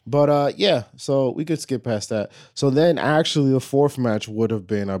 But so we could skip past that. So then actually the fourth match would have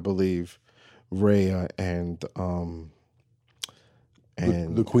been, I believe, Rhea and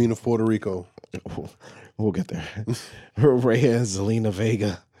the Queen of Puerto Rico. We'll get there. Rhea and Zelina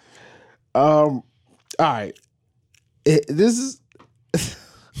Vega. All right. This is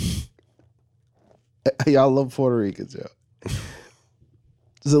y'all love Puerto Ricans, yo.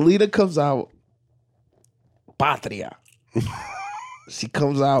 Zelina comes out Patria. She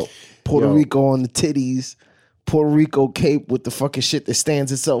comes out Puerto Rico on the titties, Puerto Rico cape with the fucking shit that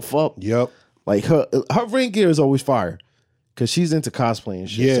stands itself up. Yep. Like her ring gear is always fire because she's into cosplay and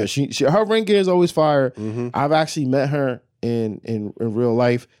shit. Yeah. So her ring gear is always fire. Mm-hmm. I've actually met her in real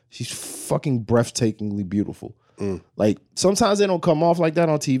life. She's fucking breathtakingly beautiful. Like sometimes they don't come off like that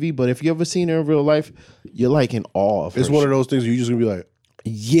on TV, but if you ever seen her in real life, you're like in awe of her. It's one of those things where you just gonna be like,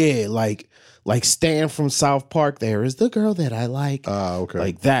 yeah, like Stan from South Park, there is the girl that I like. Okay.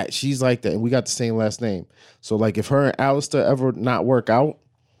 Like that. She's like that. And we got the same last name. So like if her and Alistair ever not work out,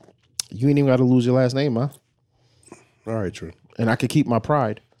 you ain't even got to lose your last name, huh? All right, true. And I could keep my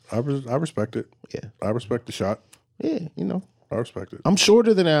pride. I respect it. Yeah. I respect the shot. Yeah, I respect it. I'm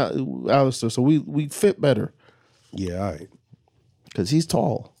shorter than Alistair, so we fit better. Yeah, all right. Because he's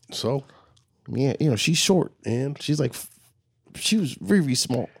tall. So? Yeah, she's short. And she was very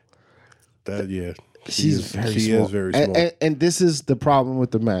small. She is very small. And this is the problem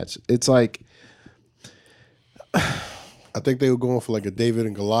with the match. It's like, I think they were going for like a David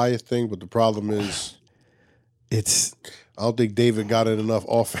and Goliath thing, but the problem is, I don't think David got in enough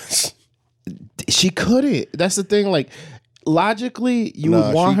offense. She couldn't. That's the thing. Like, logically, you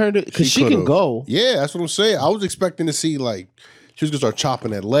would want her to, because she can go. Yeah, that's what I'm saying. I was expecting to see like she was gonna start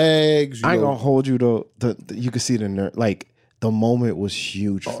chopping at legs. I ain't gonna hold you though. You can see the nerve. Like the moment was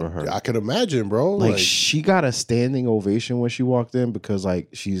huge for her. I could imagine, bro. Like she got a standing ovation when she walked in because like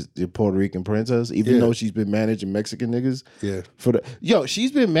she's the Puerto Rican princess, even though she's been managing Mexican niggas. Yeah.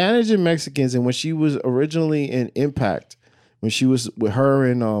 She's been managing Mexicans, and when she was originally in Impact, when she was with her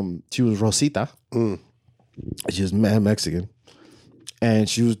and she was Rosita, she was mad Mexican, and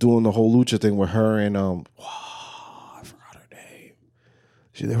she was doing the whole lucha thing with her and I forgot her name.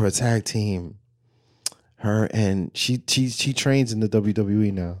 They were a tag team. Her and she trains in the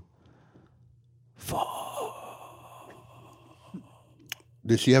WWE now.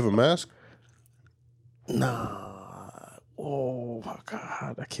 Did she have a mask? Nah. Oh my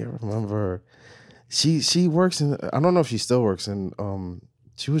God, I can't remember. She works in. I don't know if she still works in.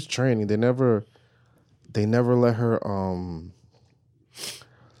 She was training. They never let her. I'll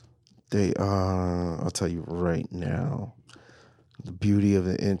tell you right now, the beauty of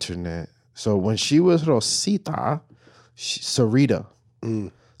the internet. So when she was Rosita, Sarita.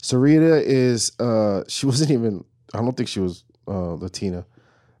 Sarita is she wasn't even. I don't think she was Latina,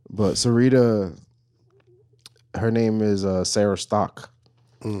 but Sarita. Her name is Sarah Stock.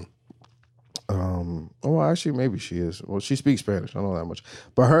 Well, actually, maybe she is. Well, she speaks Spanish. I don't know that much.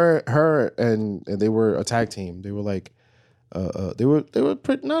 But her and they were a tag team. They were like, they were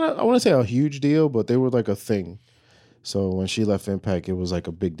pretty. Not I want to say a huge deal, but they were like a thing. So when she left Impact, it was like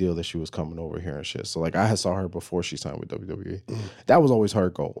a big deal that she was coming over here and shit. So like I had saw her before she signed with WWE. That was always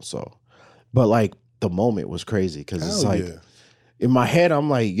her goal. So, but like the moment was crazy because it's like in my head I'm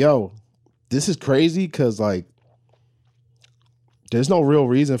like, yo, this is crazy because like there's no real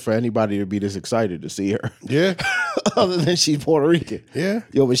reason for anybody to be this excited to see her. Yeah. Other than she's Puerto Rican. Yeah.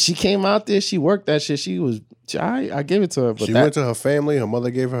 Yo, but she came out there, she worked that shit. I gave it to her. But she went to her family. Her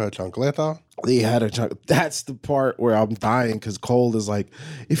mother gave her a chancleta. They had a that's the part where I'm dying because Cole is like,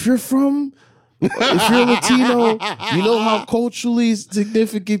 if you're Latino, you know how culturally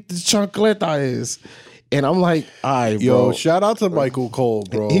significant the chancleta is. And I'm like, all right, bro. Yo, shout out to Michael Cole,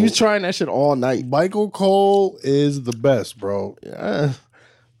 bro. He was trying that shit all night. Michael Cole is the best, bro. Yeah,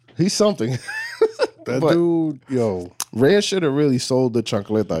 he's something. That dude, yo. Rhea should have really sold the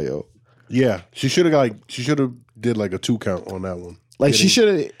chancleta, yo. Yeah, she should have did like a 2 count on that one. Like she should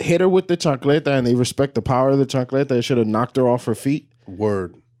have hit her with the chancleta, and they respect the power of the chancleta. They should have knocked her off her feet.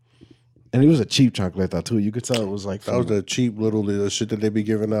 Word. And it was a cheap chancleta too. You could tell it was like that was the cheap little shit that they be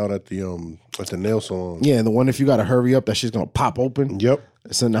giving out at the nail salon. Yeah, and the one if you got to hurry up, that shit's gonna pop open. Yep.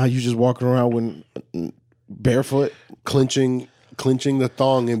 So now you just walking around with barefoot, clenching the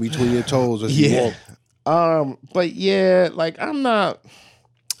thong in between your toes as you walk. But yeah, like I'm not.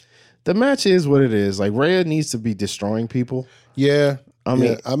 The match is what it is. Like Rhea needs to be destroying people. Yeah, I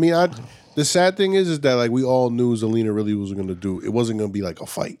mean, the sad thing is that like we all knew Zelina really was going to do. It wasn't going to be like a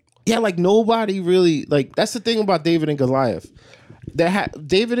fight. Yeah, like nobody really like. That's the thing about David and Goliath.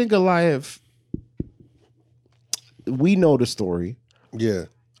 David and Goliath. We know the story. Yeah.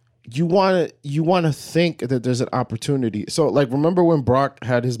 You want to think that there's an opportunity. So like, remember when Brock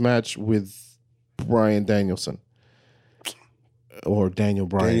had his match with Bryan Danielson? Or Daniel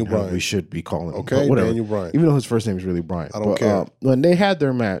Bryan, we should be calling him. Okay, Daniel Bryan. Even though his first name is really Bryan. I don't care. When they had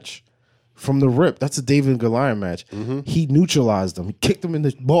their match, from the rip, that's a David and Goliath match. He neutralized them. He kicked them in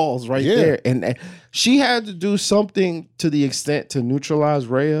the balls there. And she had to do something to the extent to neutralize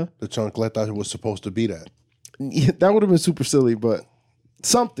Rhea. The chancleta was supposed to be that. Yeah, that would have been super silly, but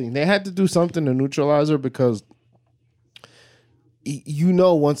something. They had to do something to neutralize her because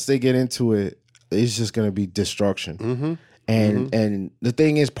once they get into it, it's just going to be destruction. And the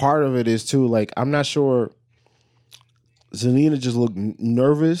thing is, part of it is too, like, I'm not sure. Zelina just looked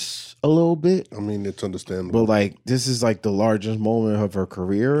nervous a little bit. I mean, it's understandable. But like, this is like the largest moment of her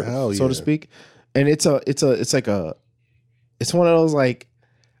career, so to speak. And it's one of those like,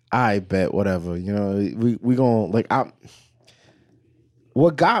 I bet whatever, we gonna like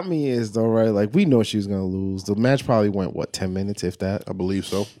what got me is though, right? Like we know she was gonna lose. The match probably went 10 minutes, if that. I believe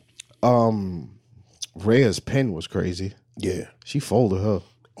so. Rhea's pin was crazy. Yeah. She folded her.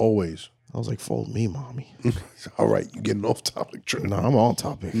 Always. I was like, fold me, mommy. All right, you getting off topic, Trent. Nah, I'm on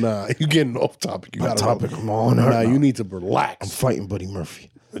topic. Nah, you getting off topic. You got topic. I'm on her. Nah, you need to relax. I'm fighting Buddy Murphy.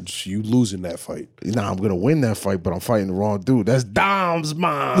 You losing that fight. Nah, I'm gonna win that fight, but I'm fighting the wrong dude. That's Dom's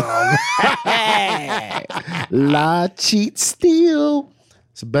mom. La cheat steal.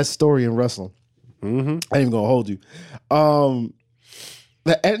 It's the best story in wrestling. I ain't even gonna hold you.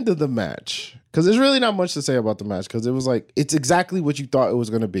 The end of the match, because there's really not much to say about the match, because it was like, it's exactly what you thought it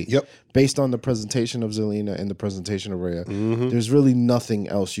was going to be. Yep. Based on the presentation of Zelina and the presentation of Rhea. There's really nothing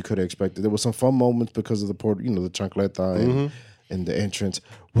else you could have expected. There was some fun moments because of the chancleta and the entrance.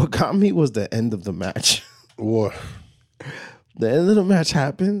 What got me was the end of the match. What? The end of the match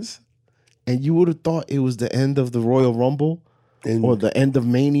happens, and you would have thought it was the end of the Royal Rumble or the end of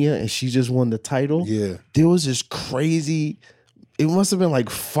Mania, and she just won the title. Yeah. There was this crazy, it must have been like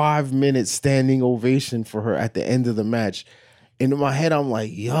 5 minutes standing ovation for her at the end of the match. And in my head, I'm like,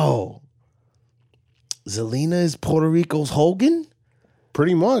 yo, Zelina is Puerto Rico's Hogan?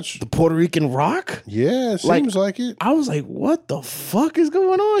 Pretty much. The Puerto Rican Rock? Yeah, it seems like it. I was like, what the fuck is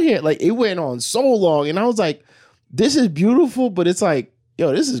going on here? Like, it went on so long, and I was like, this is beautiful, but it's like,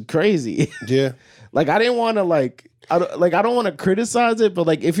 yo, this is crazy. Yeah. Like, I didn't want to I don't want to criticize it, but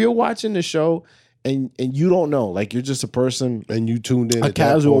like, if you're watching the show and you don't know, like, you're just a person and you tuned in, a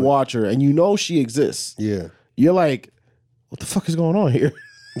casual watcher, and you know she exists. Yeah. You're like, what the fuck is going on here?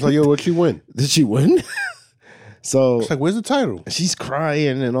 It's like, yo, what'd she win? Did she win? So it's like, where's the title? She's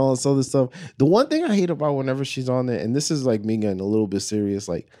crying and all this other stuff. The one thing I hate about whenever she's on there, and this is like me getting a little bit serious,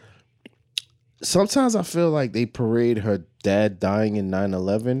 like, sometimes I feel like they parade her dad dying in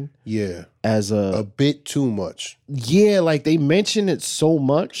 9/11. Yeah. As a bit too much. Yeah, like they mention it so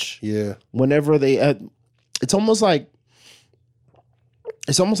much. Yeah. Whenever it's almost like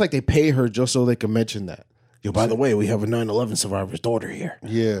they pay her just so they can mention that. Yo, by the way, we have a 9/11 survivor's daughter here.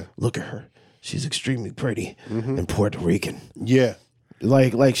 Yeah. Look at her. She's extremely pretty and Puerto Rican. Yeah.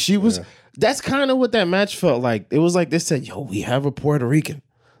 Like she was, that's kind of what that match felt like. It was like they said, yo, we have a Puerto Rican.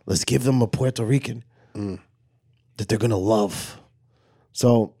 Let's give them a Puerto Rican that they're going to love.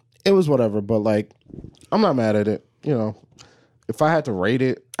 So it was whatever, but like, I'm not mad at it. You know, if I had to rate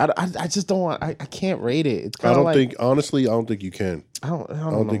it, I just don't want, I can't rate it. It's kind of like, honestly, I don't think you can. I don't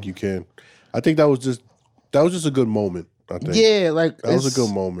know. think you can. I think that was just a good moment. I think. Yeah, like that was a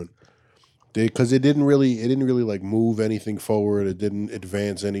good moment. Because it didn't really like move anything forward. It didn't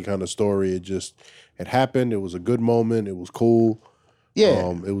advance any kind of story. It happened. It was a good moment. It was cool.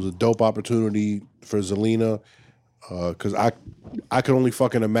 Yeah. It was a dope opportunity for Zelina. Because I could only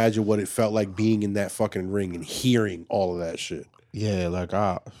fucking imagine what it felt like being in that fucking ring and hearing all of that shit. Yeah, like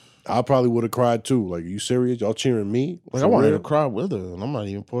I probably would have cried too. Like, are you serious? Y'all cheering me? Like, I wanted to cry with her, and I'm not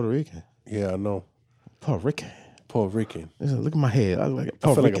even Puerto Rican. Yeah, I know. Puerto Rican. Listen, look at my head. I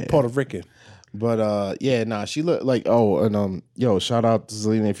feel like a Puerto Rican. But yeah, nah, she looked like, yo, shout out to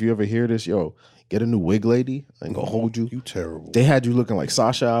Zelina. If you ever hear this, yo, get a new wig, lady. I ain't gonna hold you. You terrible. They had you looking like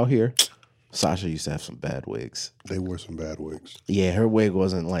Sasha out here. Sasha used to have some bad wigs. They were some bad wigs. Yeah, her wig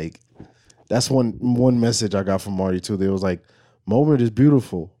wasn't like. That's one message I got from Marty too. They was like, moment is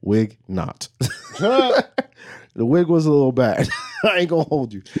beautiful, wig not. The wig was a little bad. I ain't gonna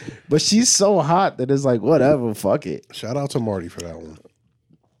hold you, but she's so hot that it's like whatever. Fuck it. Shout out to Marty for that one.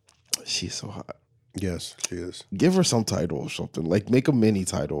 She's so hot. Yes, she is. Give her some title or something. Like, make a mini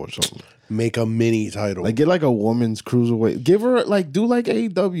title or something. Make a mini title. Like, get like a woman's cruiserweight. Give her like, do like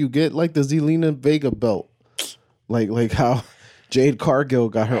AEW. Get like the Zelina Vega belt. Like how Jade Cargill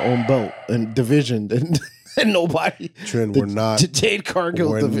got her own belt and division and nobody. Trent, we're not Jade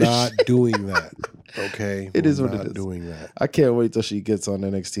Cargill division. We're not doing that. Okay, it is what it is. We're not doing that. I can't wait till she gets on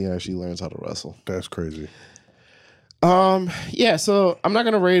NXT and actually learns how to wrestle. That's crazy. Yeah, so I'm not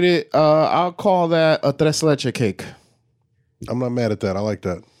gonna rate it. I'll call that a tres leche cake. I'm not mad at that. I like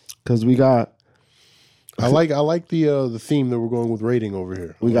that. Cause we got I like the theme that we're going with rating over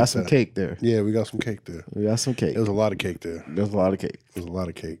here. We got some cake there. Yeah, we got some cake there. We got some cake. There was a lot of cake there. There's a lot of cake. There's a lot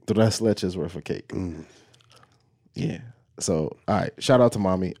of cake. Tres leches worth of cake. Yeah. So, all right. Shout out to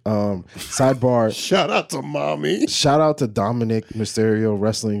mommy. Sidebar. Shout out to mommy. Shout out to Dominic Mysterio,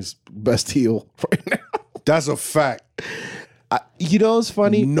 wrestling's best heel right now. That's a fact. You know what's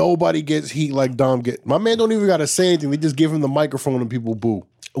funny? Nobody gets heat like Dom get. My man don't even got to say anything. They just give him the microphone and people boo.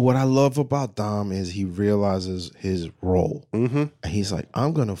 What I love about Dom is he realizes his role. And he's like,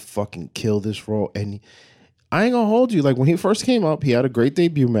 I'm going to fucking kill this role. And I ain't going to hold you. Like, when he first came up, he had a great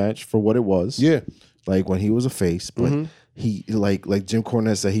debut match for what it was. Yeah. Like, when he was a face. But he, like Jim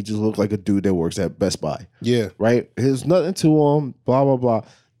Cornette said, he just looked like a dude that works at Best Buy. Yeah. Right? There's nothing to him, blah, blah, blah.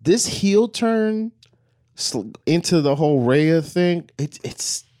 This heel turn into the whole Rhea thing,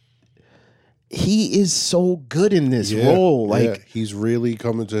 he is so good in this role. Like, he's really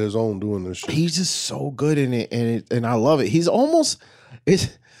coming to his own doing this shit. He's just so good in it, and I love it. He's almost I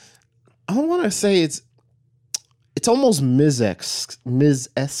don't want to say it's almost Miz-esque.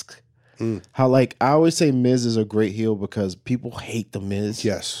 How, like, I always say Miz is a great heel because people hate the Miz.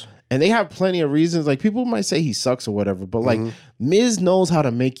 Yes. And they have plenty of reasons. Like, people might say he sucks or whatever, but like Miz knows how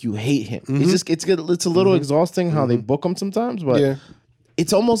to make you hate him. It's a little exhausting how they book him sometimes, but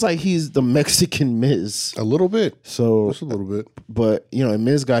it's almost like he's the Mexican Miz. A little bit. So just a little bit. But you know, and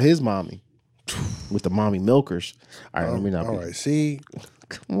Miz got his mommy with the mommy milkers. All right, let me not. All right, see,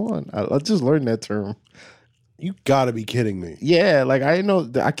 come on, I just learned that term. You gotta be kidding me. Yeah, like I know.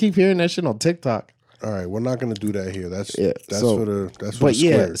 I keep hearing that shit on TikTok. All right, we're not gonna do that here. That's Yeah, for the But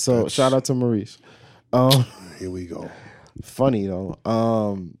yeah, squared. so shout out to Maurice. Here we go. Funny though.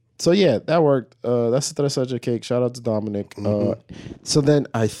 So yeah, that worked. That's the such a cake. Shout out to Dominic. So then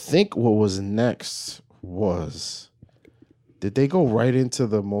I think what was next was, did they go right into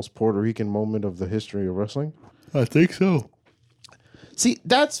the most Puerto Rican moment of the history of wrestling? I think so. See,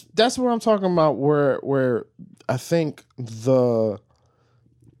 that's what I'm talking about. Where I think the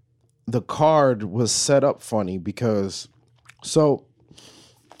card was set up funny because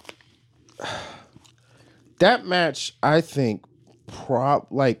that match, I think,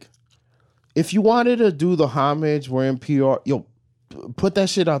 if you wanted to do the homage, we're in PR, yo, put that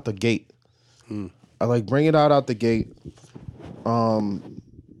shit out the gate. I like bring it out the gate.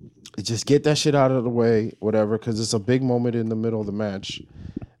 Just get that shit out of the way, whatever, because it's a big moment in the middle of the match.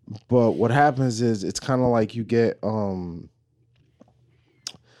 But what happens is it's kind of like you get I'm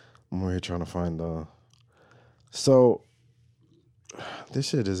over here trying to find the. So this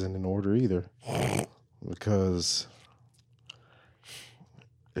shit isn't in order either, because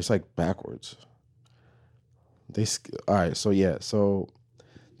it's like backwards. All right. So yeah. So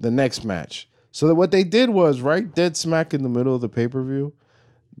the next match. So what they did was right dead smack in the middle of the pay-per-view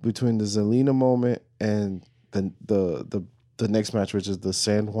between the Zelina moment and the next match, which is the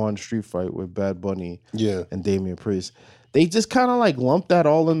San Juan street fight with Bad Bunny and Damian Priest. They just kind of like lump that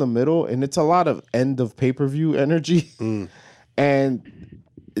all in the middle, and it's a lot of end of pay-per-view energy. And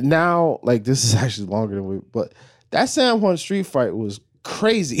now, like, this is actually longer than but that San Juan street fight was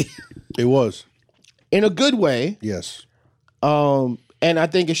crazy. It was. In a good way. Yes. And I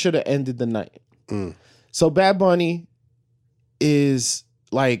think it should have ended the night. So Bad Bunny is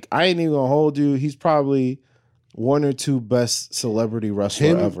like, I ain't even gonna hold you. He's probably one or two best celebrity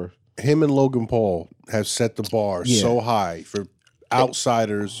wrestler ever. Him and Logan Paul have set the bar so high for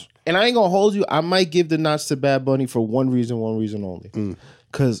outsiders. And I ain't gonna hold you. I might give the notch to Bad Bunny for one reason only.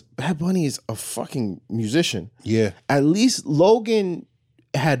 Because Bad Bunny is a fucking musician. Yeah. At least Logan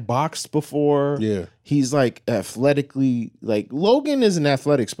had boxed before. Yeah. He's like athletically, like Logan is an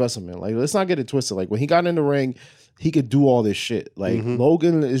athletic specimen. Like, let's not get it twisted. Like, when he got in the ring, he could do all this shit. Like,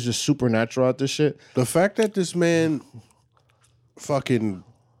 Logan is just supernatural at this shit. The fact that this man fucking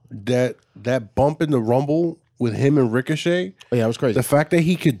that bump in the Rumble with him and Ricochet. Oh, yeah, it was crazy. The fact that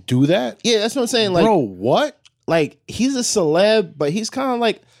he could do that. Yeah, that's what I'm saying. Like, bro, what? Like, he's a celeb, but he's kind of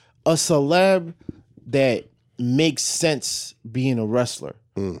like a celeb that makes sense being a wrestler.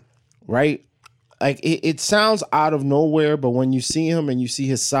 Right? Like, it sounds out of nowhere, but when you see him and you see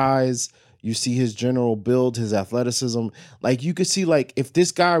his size, you see his general build, his athleticism, like, you could see, like, if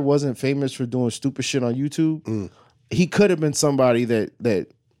this guy wasn't famous for doing stupid shit on YouTube, he could have been somebody that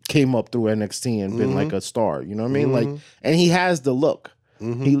came up through NXT and been like a star. You know what I mean? Like, and he has the look.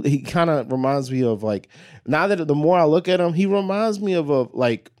 He kind of reminds me of, like, now that the more I look at him, he reminds me of a,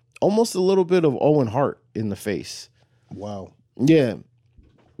 like, almost a little bit of Owen Hart in the face. Wow. Yeah.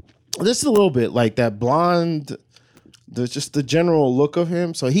 Just a little bit, like that blonde, just the general look of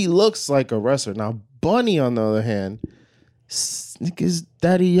him. So he looks like a wrestler. Now, Bunny, on the other hand, is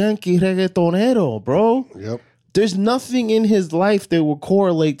Daddy Yankee reggaetonero, bro. Yep. There's nothing in his life that will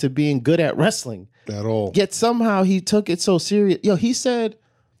correlate to being good at wrestling. At all. Yet somehow he took it so serious. Yo, he said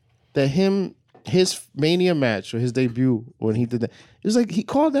that his Mania match or his debut when he did that, it was like he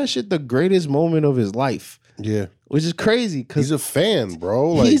called that shit the greatest moment of his life. Yeah. Which is crazy because he's a fan,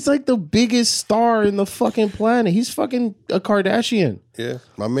 bro. Like, he's like the biggest star in the fucking planet. He's fucking a Kardashian. Yeah.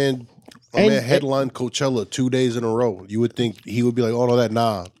 My man headlined Coachella 2 days in a row. You would think he would be like, oh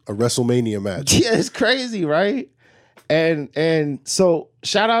no, a WrestleMania match. Yeah, it's crazy, right? And so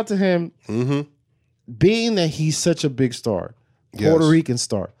shout out to him. Being that he's such a big star, Puerto Rican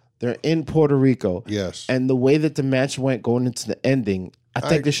star. They're in Puerto Rico. Yes. And the way that the match went going into the ending, I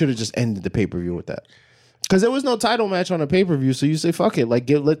think they should have just ended the pay-per-view with that. Because there was no title match on a pay-per-view, so you say, fuck it. Like,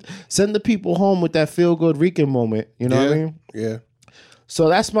 send the people home with that feel-good Rican moment. You know what I mean? Yeah. So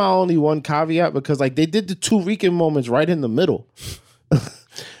that's my only one caveat, because, like, they did the two Rican moments right in the middle.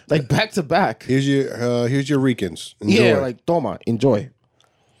 Like, back to back. Here's your Ricans. Enjoy. Yeah, like, toma, enjoy.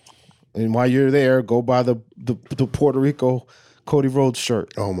 And while you're there, go buy the Puerto Rico Cody Rhodes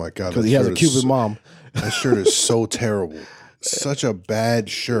shirt. Oh, my God. Because he has a Cuban mom. That shirt is so terrible. Such a bad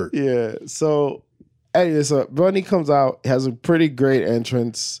shirt. Yeah, so... Anyway, so Bunny comes out, has a pretty great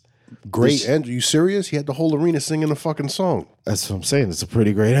entrance. Great entrance. You serious? He had the whole arena singing the fucking song. That's what I'm saying. It's a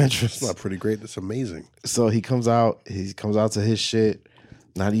pretty great entrance. It's not pretty great. It's amazing. So he comes out to his shit.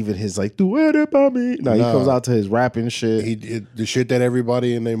 Not even his like, do it about me. No, he comes out to his rapping shit. The shit that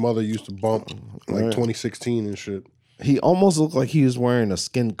everybody and their mother used to bump, like 2016 and shit. He almost looked like he was wearing a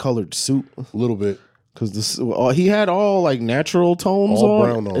skin-colored suit. A little bit. Because he had all like natural tones all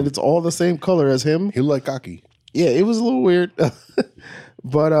brown on. And it's all the same color as him. He looked like cocky. Yeah, it was a little weird.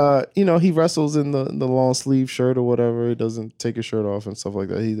 But, he wrestles in the long sleeve shirt or whatever. He doesn't take his shirt off and stuff like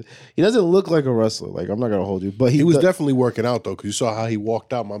that. He doesn't look like a wrestler. Like, I'm not going to hold you. But he was definitely working out, though, because you saw how he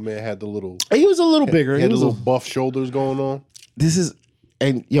walked out. My man had the little... He was a little bigger. He had the little buff shoulders going on.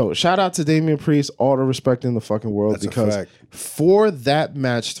 And, shout out to Damian Priest. All the respect in the fucking world. That's because a fact. For that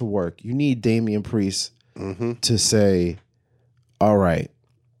match to work, you need Damian Priest to say, all right,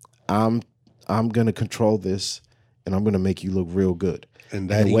 I'm going to control this, and I'm going to make you look real good. And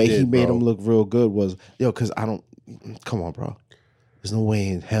the way he made him look real good was, because come on, bro. There's no way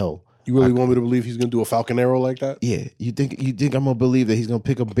in hell. You really want me to believe he's going to do a Falcon Arrow like that? Yeah. You think I'm going to believe that he's going to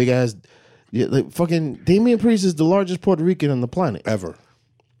pick a big ass, fucking Damian Priest is the largest Puerto Rican on the planet. Ever.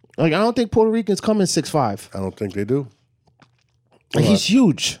 Like, I don't think Puerto Ricans come in 6'5". I don't think they do. Like, he's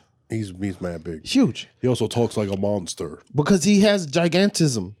huge. He's mad big. Huge. He also talks like a monster. Because he has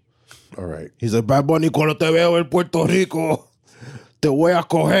gigantism. All right. He's like, Bad Bunny, cuando te veo en Puerto Rico, te voy a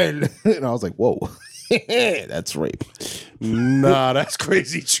coger. And I was like, whoa, that's rape. Nah, that's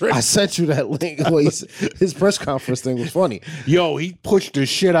crazy trick. I sent you that link. His press conference thing was funny. Yo, he pushed the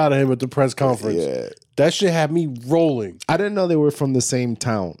shit out of him at the press conference. Yeah. That shit had me rolling. I didn't know they were from the same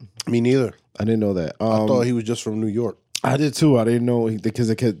town. Me neither. I didn't know that. I thought he was just from New York. I did too. I didn't know because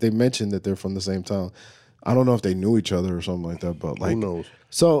they mentioned that they're from the same town. I don't know if they knew each other or something like that, but like, who knows?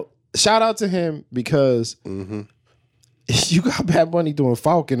 So shout out to him because you got Bad Bunny doing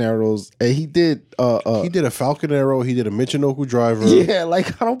Falcon arrows, and he did a Falcon Arrow. He did a Michinoku driver. Yeah,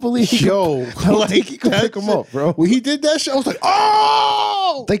 like I don't believe he could pick him up, bro. When he did that shit, I was like,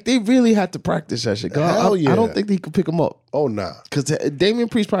 oh, like they really had to practice that shit. Hell yeah. I don't think he could pick him up. Oh nah, because Damian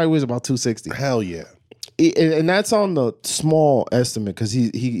Priest probably weighs about 260. Hell yeah. And that's on the small estimate because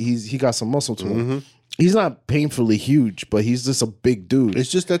he got some muscle to him. He's not painfully huge, but he's just a big dude. It's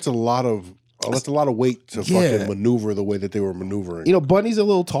just that's a lot of weight to fucking maneuver the way that they were maneuvering. Bunny's a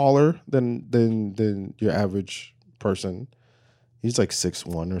little taller than your average person. He's like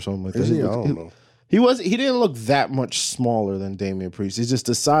 6'1" or something like that. I don't know. He didn't look that much smaller than Damian Priest. It's just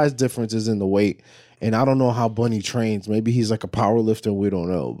the size difference is in the weight. And I don't know how Bunny trains. Maybe he's like a power lifter. We don't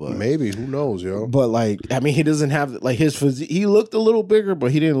know. But maybe. Who knows, yo? But like, I mean, he doesn't have like his physique. He looked a little bigger, but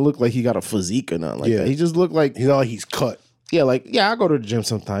he didn't look like he got a physique or nothing like that. He just looked like he's not like he's cut. Yeah, like I go to the gym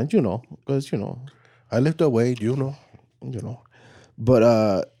sometimes, because I lift a weight,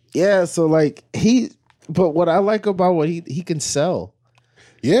 But so like but what I like about what he can sell.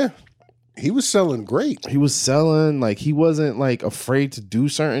 Yeah. He was selling great. He was selling, like he wasn't like afraid to do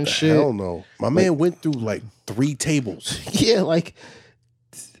certain shit. Hell no. My man went through like 3 tables. Yeah, like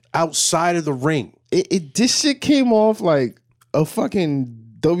outside of the ring. This shit came off like a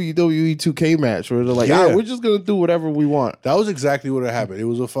fucking WWE 2K match where they're like, we're just gonna do whatever we want. That was exactly what happened. It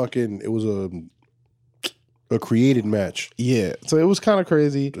was a created match. Yeah. So it was kind of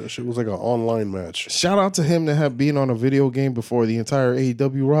crazy. That shit was like an online match. Shout out to him to have been on a video game before the entire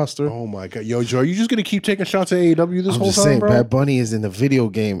AEW roster. Oh my God. Yo, Joe, are you just gonna keep taking shots at AEW this whole time, saying, bro? Bad Bunny is in the video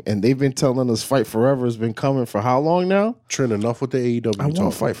game and they've been telling us Fight Forever has been coming for how long now? Trent, enough with the AEW I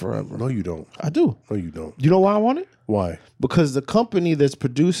want Fight Forever. No, you don't. I do. No, you don't. You know why I want it? Why? Because the company that's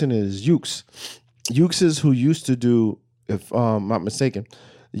producing it is Ukes. Ukes is who used to do, if I'm not mistaken,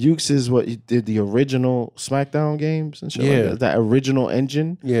 Ukes is what did the original SmackDown games and shit. Yeah. Like that original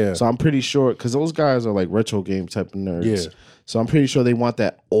engine. Yeah. So I'm pretty sure, because those guys are like retro game type of nerds. Yeah. So I'm pretty sure they want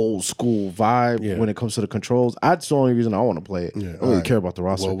that old school vibe when it comes to the controls. That's the only reason I want to play it. Yeah. I don't really care about the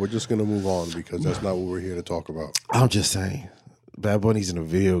roster. Well, we're just going to move on because that's not what we're here to talk about. I'm just saying. Bad Bunny's in a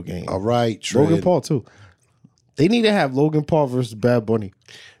video game. All right, Trent. Logan Paul too. They need to have Logan Paul versus Bad Bunny.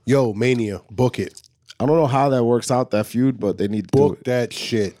 Yo, Mania, book it. I don't know how that works out, that feud, but they need to book do it. that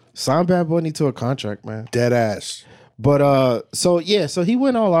shit. Sign Bad Bunny to a contract, man. Dead ass. But so he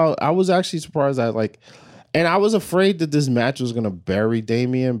went all out. I was actually surprised and I was afraid that this match was gonna bury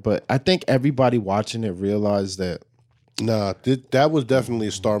Damian, but I think everybody watching it realized that. Nah, that was definitely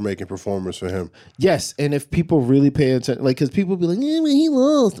a star-making performance for him. Yes, and if people really pay attention, like, because people be like, yeah, man, he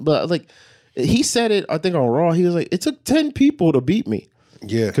lost, but like, he said it, I think on Raw, he was like, it took 10 people to beat me.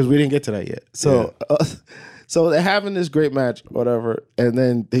 Yeah, because we didn't get to that yet. So, so they're having this great match, whatever, and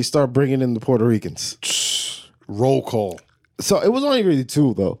then they start bringing in the Puerto Ricans. Roll call. So it was only really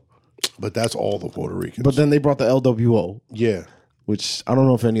 2 though. But that's all the Puerto Ricans. But then they brought the LWO. Yeah. Which I don't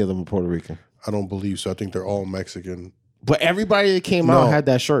know if any of them are Puerto Rican. I don't believe so. I think they're all Mexican. But everybody that came out had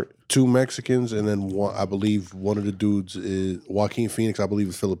that shirt. 2 Mexicans, and then one, I believe one of the dudes is Joaquin Phoenix. I believe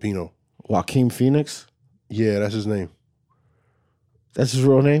is Filipino. Joaquin Phoenix? Yeah, that's his name. That's his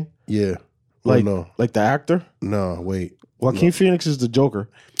real name? Yeah. Like, no. Like the actor? No, wait. Joaquin Phoenix is the Joker.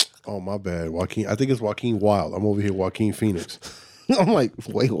 Oh, my bad. Joaquin. I think it's Joaquin Wild. I'm over here, Joaquin Phoenix. I'm like,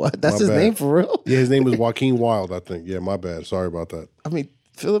 wait, what? That's his name for real? Yeah, his name is Joaquin Wild, I think. Yeah, my bad. Sorry about that. I mean,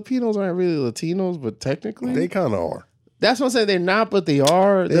 Filipinos aren't really Latinos, but technically. They kind of are. That's what I'm saying. They're not, but they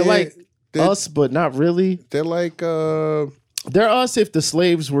are. They're like us, but not really. They're like... they're us if the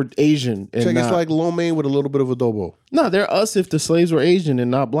slaves were Asian. And it's like lo mein with a little bit of adobo. No, they're us if the slaves were Asian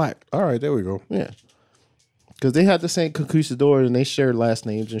and not black. All right, there we go. Yeah. Because they had the same conquistadors and they shared last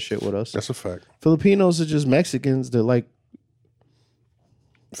names and shit with us. That's a fact. Filipinos are just Mexicans. They're like...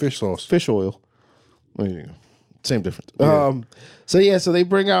 Fish sauce. Fish oil. Well, you know, same difference. Yeah. So they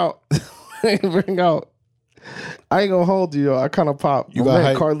bring out... I ain't gonna hold you. I kind of pop. You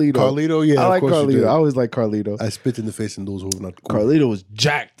got Carlito. Carlito, yeah. I like Carlito. I always like Carlito. I spit in the face and those who are not cool. Carlito was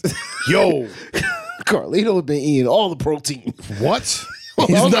jacked. Yo, Carlito has been eating all the protein. What?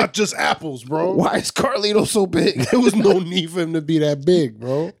 He's not just apples, bro. Why is Carlito so big? There was no need for him to be that big,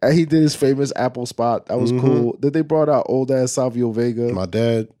 bro. And he did his famous apple spot. That was cool. Then they brought out old ass Savio Vega. My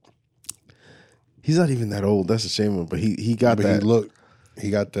dad. He's not even that old. That's a shame. But he got that.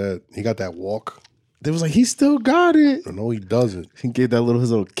 He got that walk. They was like, he still got it. No, he doesn't. He gave that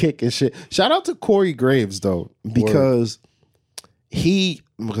his little kick and shit. Shout out to Corey Graves though, because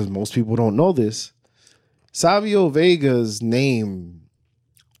because most people don't know this. Savio Vega's name,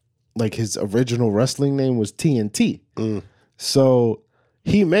 like his original wrestling name, was TNT. So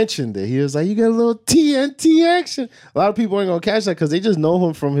he mentioned it. He was like, "You got a little TNT action." A lot of people ain't gonna catch that because they just know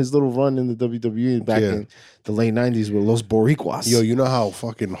him from his little run in the WWE back in the late '90s with Los Boricuas. Yo, you know how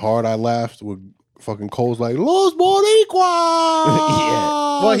fucking hard I laughed with fucking Cole's like Los Boricuas.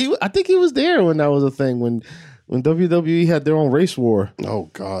 Yeah. Well, I think he was there when that was a thing when WWE had their own race war. Oh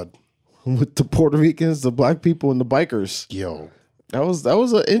God. With the Puerto Ricans, the black people, and the bikers. Yo, that was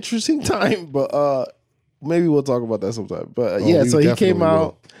an interesting time, but maybe we'll talk about that sometime. But so he came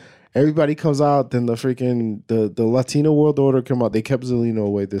out. Everybody comes out. Then the freaking the Latino World Order came out. They kept Zelina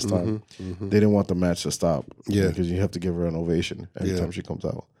away this time. They didn't want the match to stop. Yeah, because you have to give her an ovation every time she comes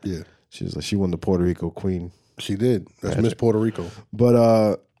out. Yeah, she won the Puerto Rico Queen. She did. That's Miss Puerto Rico.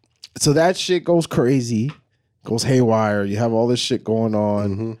 But so that shit goes crazy, goes haywire. You have all this shit going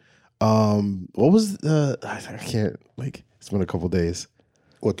on. What was I can't, like, it's been a couple days.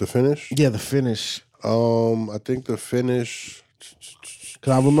 What, the finish? Yeah, the finish. I think the finish,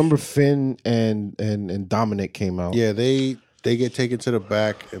 because I remember Finn and Dominic came out. Yeah, they get taken to the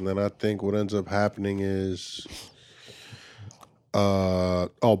back, and then I think what ends up happening is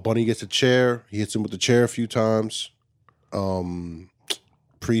Bunny gets a chair. He hits him with the chair a few times.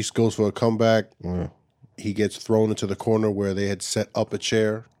 Priest goes for a comeback. Yeah. He gets thrown into the corner where they had set up a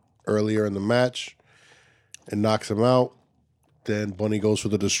chair earlier in the match and knocks him out. Then Bunny goes for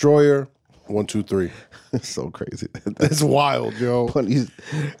the destroyer. 1, 2, 3. It's so crazy. That's wild, yo.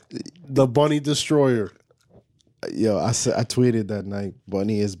 The Bunny destroyer. Yo, I tweeted that night,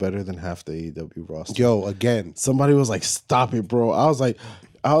 Bunny is better than half the AEW roster. Yo, again. Somebody was like, stop it, bro. I was like,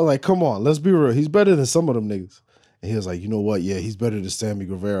 come on, let's be real. He's better than some of them niggas. And he was like, you know what? Yeah, he's better than Sammy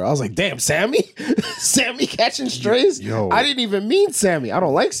Guevara. I was like, damn, Sammy? Sammy catching strays? Yo. I didn't even mean Sammy. I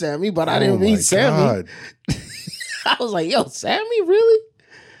don't like Sammy, but I didn't mean Sammy. I was like, yo, Sammy, really?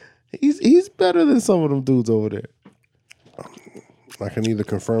 He's better than some of them dudes over there. I can neither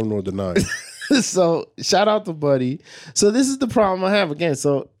confirm nor deny. So shout out to Buddy. So this is the problem I have again.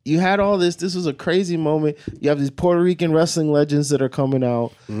 So you had all this. This was a crazy moment. You have these Puerto Rican wrestling legends that are coming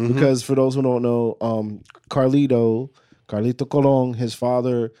out because, for those who don't know, Carlito Colon, his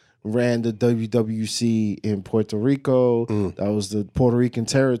father ran the WWC in Puerto Rico. That was the Puerto Rican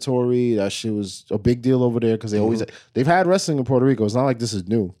territory. That shit was a big deal over there because they've had wrestling in Puerto Rico. It's not like this is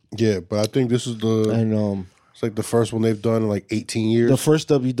new. Yeah, but I think this is it's like the first one they've done in like 18 years. The first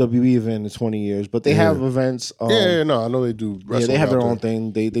WWE event in 20 years. But they have events. I know they do wrestling. Yeah, they have their own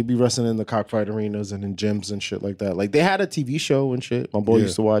thing. They be wrestling in the cockfight arenas and in gyms and shit like that. Like, they had a TV show and shit. My boy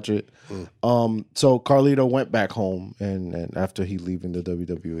used to watch it. So Carlito went back home and after he leaving the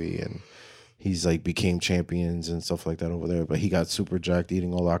WWE, and he's like became champions and stuff like that over there. But he got super jacked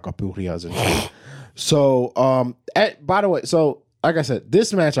eating all the acapulrias and shit. So, by the way, so like I said,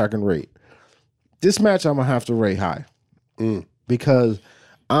 this match I can rate. This match I'm going to have to rate high because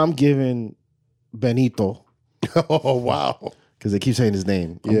I'm giving Benito. Oh, wow. Because they keep saying his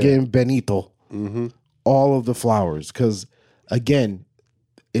name. I'm giving Benito all of the flowers. Because, again,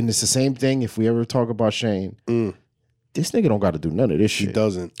 and it's the same thing if we ever talk about Shane. this nigga don't got to do none of this shit. He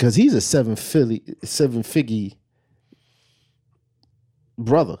doesn't. Because he's a seven figgy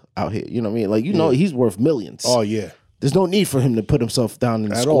brother out here. You know what I mean? Like, he's worth millions. Oh, yeah. There's no need for him to put himself down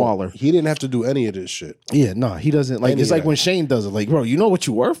in squalor. He didn't have to do any of this shit. Yeah, no, he doesn't. Like, it's like when Shane does it. Like, bro, you know what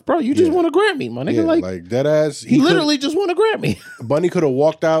you worth, bro? You just won a Grammy, my nigga. Yeah, like that ass. He literally just won a Grammy. Bunny could have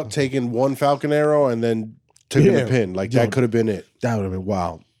walked out, taken one Falcon Arrow, and then took the pin. Like, that could have been it. That would have been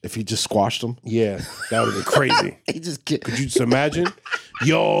wild. If he just squashed him. Yeah, that would have been crazy. Could you just imagine?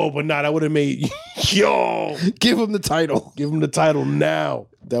 Yo, but nah, that would have made give him the title. Give him the title now.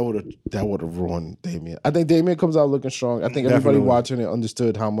 That would have ruined Damian. I think Damian comes out looking strong. I think everybody watching it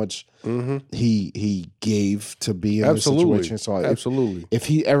understood how much he gave to be in this situation. So if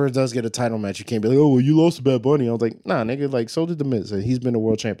he ever does get a title match, you can't be like, oh, well, you lost to Bad Bunny. I was like, nah, nigga, like so did the Miz. He's been a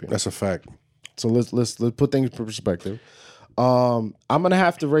world champion. That's a fact. So let's put things in perspective. I'm gonna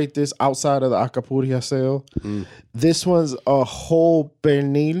have to rate this outside of the Acapulco sale. This one's a whole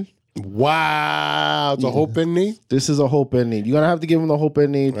pernil. Wow, it's a whole pernil. This is a whole pernil. You're gonna have to give him the whole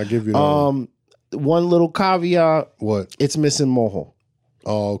pernil. I give you that. One little caveat. What? It's missing mojo.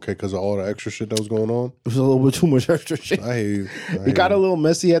 Oh, okay, because of all the extra shit that was going on. It was a little bit too much extra shit. I hear you. It got a little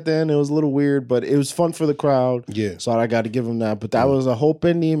messy at the end. It was a little weird, but it was fun for the crowd. Yeah. So I got to give him that. But that was a whole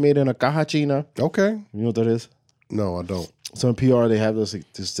pernil made in a caja china. Okay. You know what that is? No, I don't. So in PR, they have this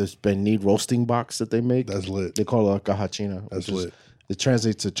pernil roasting box that they make. That's lit. They call it a caja china. That's lit. It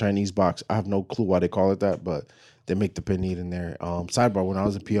translates to Chinese box. I have no clue why they call it that, but they make the pernil in there. Sidebar, when I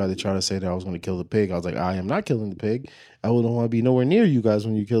was in PR, they tried to say that I was going to kill the pig. I was like, I am not killing the pig. I wouldn't want to be nowhere near you guys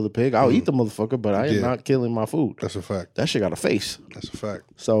when you kill the pig. I'll eat the motherfucker, but I am not killing my food. That's a fact. That shit got a face. That's a fact.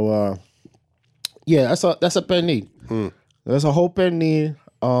 So, that's a pernil. That's a whole pernil.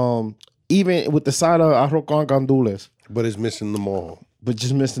 Even with the side of arroz con gandules. But it's missing the mojo. But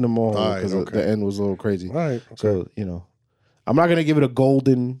just missing the mojo because the end was a little crazy. All right. Okay. So, I'm not going to give it a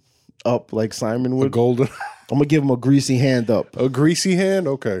golden up like Simon would. A golden? I'm going to give him a greasy hand up. A greasy hand?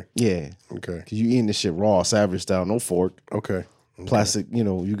 Okay. Yeah. Okay. Because you eating this shit raw, savage style, no fork. Okay. Plastic,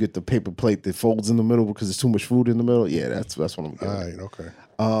 you get the paper plate that folds in the middle because there's too much food in the middle. Yeah, that's what I'm getting. All right, okay.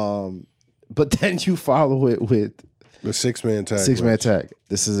 But then you follow it with the 6-man tag. 6-man tag.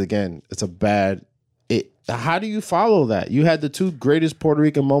 This is, again, it's a bad... How do you follow that? You had the two greatest Puerto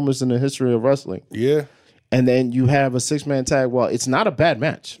Rican moments in the history of wrestling. Yeah. And then you have a 6-man tag. Well, it's not a bad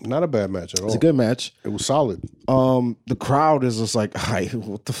match. Not a bad match at all. It's a good match. It was solid. The crowd is just like, hi,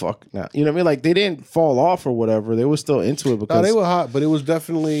 what the fuck now? You know what I mean? Like, they didn't fall off or whatever. They were still into it because... No, they were hot, but it was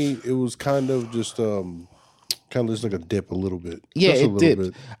kind of just like a dip a little bit. Yeah, just it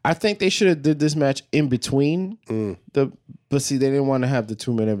did. I think they should have did this match in between but see, they didn't want to have the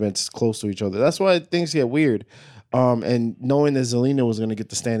 2-minute events close to each other. That's why things get weird. And knowing that Zelina was going to get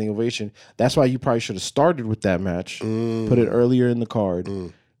the standing ovation, that's why you probably should have started with that match, put it earlier in the card,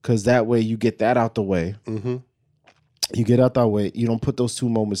 because that way you get that out the way. You get out that way. You don't put those two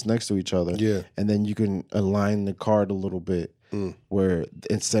moments next to each other. Yeah. And then you can align the card a little bit where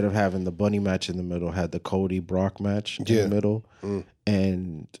instead of having the Bunny match in the middle, had the Cody Brock match in the middle.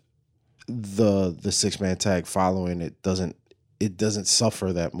 And the 6-man tag following it doesn't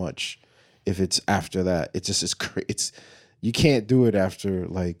suffer that much if it's after that. It just is you can't do it after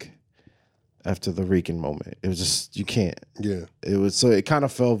the Rican moment. It was just you can't. Yeah. It was so it kind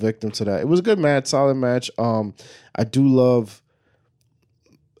of fell victim to that. It was a good match, solid match. I do love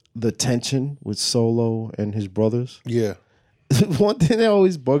the tension with Solo and his brothers. Yeah. One thing that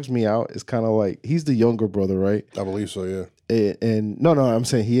always bugs me out is kind of like he's the younger brother, right? I believe so, yeah. And no, I'm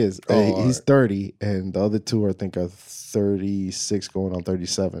saying he is. He's right. 30, and the other two I think are 36 going on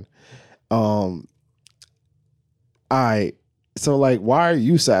 37. So like, why are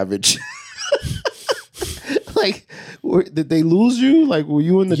you savage? Like, did they lose you? Like, were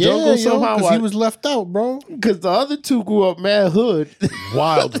you in the jungle somehow? Because he was left out, bro. Because the other two grew up mad hood.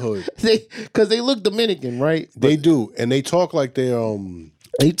 Wild hood. Because they look Dominican, right? They do. And they talk like they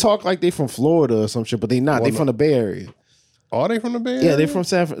talk like they from Florida or some shit, but they not. They from the Bay Area. Are they from the Bay Area? Yeah, they're from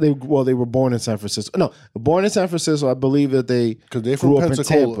they were born in San Francisco. No, born in San Francisco. I believe that they because they're from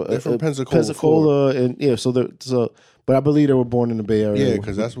Pensacola. They're from Pensacola, and yeah. But I believe they were born in the Bay Area. Yeah,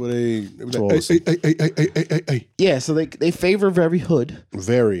 because that's where they. Hey. Yeah, so they favor very hood,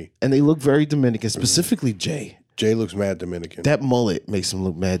 very, and they look very Dominican. Specifically, Jay. Jay looks mad Dominican. That mullet makes him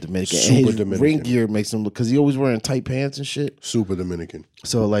look mad Dominican. Super and his Dominican. Ring gear makes him look because he always wearing tight pants and shit. Super Dominican.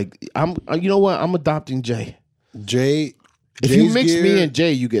 So like, you know what? I'm adopting Jay. If Jay's you mix gear, me and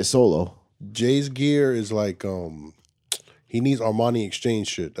Jay, you get Solo. Jay's gear is like he needs Armani Exchange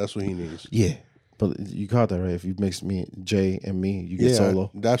shit. That's what he needs. Yeah. But you caught that right. If you mix me, Jay, and me, you get Solo.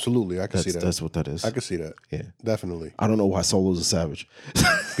 Absolutely, I can see that. That's what that is. I can see that. Yeah, definitely. I don't know why Solo's a savage.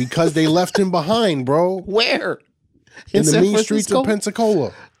 Because they left him behind, bro. Where? In the mean streets of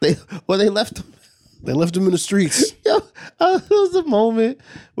Pensacola. They left him. They left him in the streets. Yo, there was a moment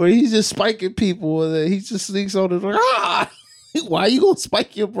where he's just spiking people, and then he just sneaks on it like, why you gonna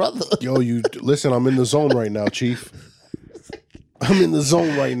spike your brother? Yo, you listen. I'm in the zone right now, Chief. I'm in the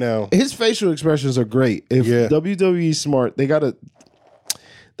zone right now. His facial expressions are great. If WWE smart, they gotta.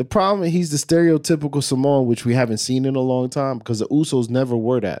 The problem is he's the stereotypical Samoan, which we haven't seen in a long time because the Usos never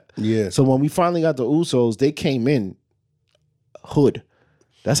were that. Yeah. So when we finally got the Usos, they came in hood.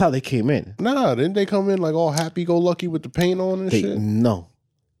 That's how they came in. Nah, didn't they come in like all happy-go-lucky with the paint on and shit? No.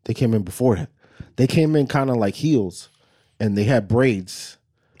 They came in before that. They came in kind of like heels, and they had braids.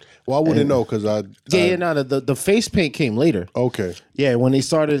 Well, I wouldn't know because the face paint came later. Okay. Yeah, when they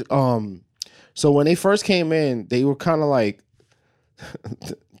started, so when they first came in, they were kind of like,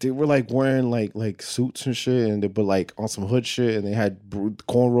 they were like wearing like suits and shit, and they were like on some hood shit, and they had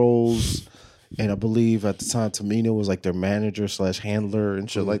cornrows. And I believe at the time Tamina was like their manager / handler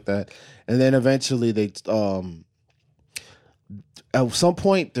and shit like that. And then eventually they at some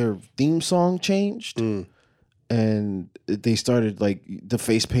point their theme song changed. And they started like the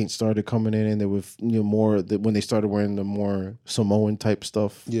face paint started coming in, and there was more when they started wearing the more Samoan type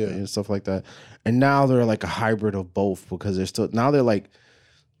stuff and stuff like that. And now they're like a hybrid of both because they're like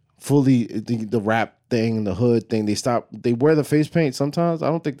fully the rap thing, the hood thing. They wear the face paint sometimes. I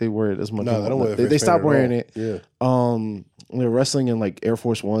don't think they wear it as much. No, they don't wear They stopped wearing it. Yeah. They're wrestling in like Air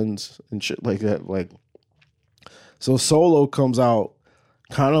Force Ones and shit like that. Like, so Solo comes out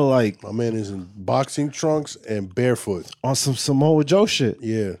kind of like my man is in boxing trunks and barefoot on some Samoa Joe shit.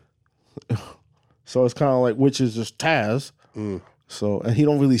 Yeah. So it's kind of like, which is just Taz. So, and he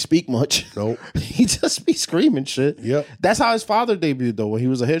don't really speak much. Nope. He just be screaming shit. Yep. That's how his father debuted though, when he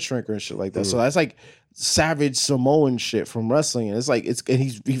was a head shrinker and shit like that. So that's like savage Samoan shit from wrestling. And it's like and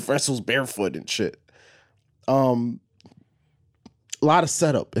he wrestles barefoot and shit. A lot of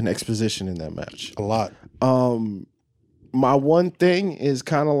setup and exposition in that match. A lot. My one thing is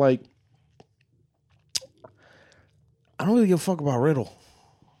kind of like, I don't really give a fuck about Riddle.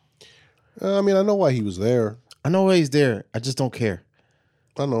 I mean, I know why he was there. I know why he's there. I just don't care.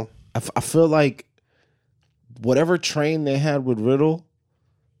 I know. I feel like whatever train they had with Riddle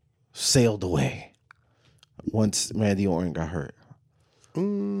sailed away once Randy Orton got hurt. I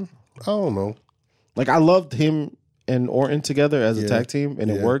don't know. Like, I loved him and Orton together as a tag team,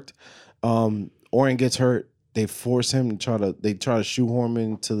 and it worked. Orton gets hurt. They force him to try to shoehorn him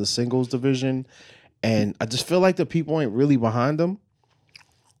into the singles division, and I just feel like the people ain't really behind him.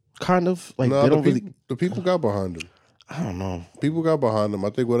 Kind of like they don't really. The people got behind him. I don't know. People got behind him. I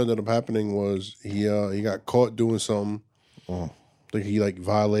think what ended up happening was he got caught doing something. I think he like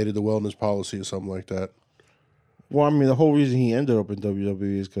violated the wellness policy or something like that. Well, I mean, the whole reason he ended up in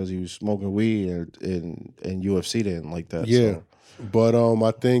WWE is because he was smoking weed, and UFC didn't like that. Yeah, so. But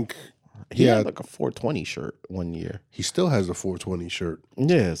I think he had like a 420 shirt one year. He still has a 420 shirt.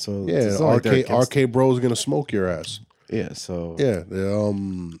 Yeah, so RK Bro's gonna smoke your ass. Yeah, so yeah.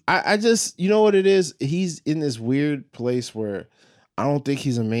 I just, you know what it is? He's in this weird place where I don't think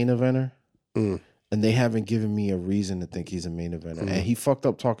he's a main eventer, and they haven't given me a reason to think he's a main eventer. And he fucked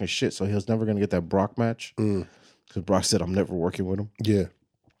up talking shit, so he was never gonna get that Brock match because Brock said, "I'm never working with him." Yeah,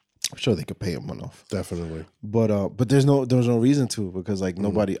 I'm sure they could pay him enough, definitely. But there's no reason to, because like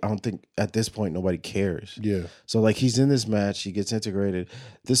nobody, I don't think at this point nobody cares. Yeah. So like he's in this match, he gets integrated.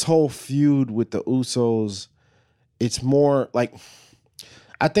 This whole feud with the Usos. It's more like,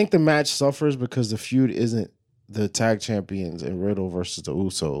 I think the match suffers because the feud isn't the tag champions and Riddle versus the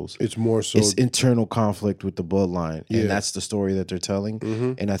Usos. It's more so it's internal conflict with the bloodline, and that's the story that they're telling.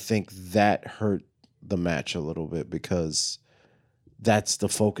 And I think that hurt the match a little bit because that's the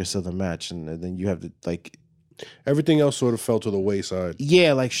focus of the match, and then you have to like everything else sort of fell to the wayside.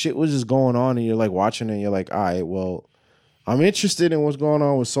 Yeah, like shit was just going on, and you're like watching it, and you're like, all right, well, I'm interested in what's going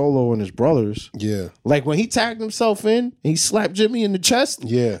on with Solo and his brothers. Yeah. Like when he tagged himself in and he slapped Jimmy in the chest.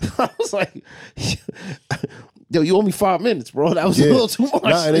 Yeah. I was like, yo, you owe me 5 minutes, bro. That was a little too much.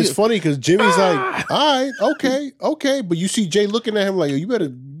 Nah, and it's funny because Jimmy's like, all right, okay. But you see Jay looking at him like, yo, you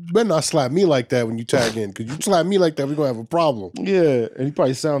better not slap me like that when you tag in, because you slap me like that, we're going to have a problem. Yeah. And he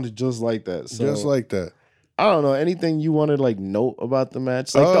probably sounded just like that. So. Just like that. I don't know. Anything you want to like note about the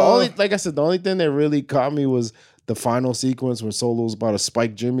match? Like like I said, the only thing that really caught me was the final sequence when Solo's about to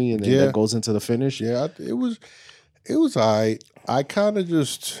spike Jimmy, and then that goes into the finish. Yeah, it was all right. I kind of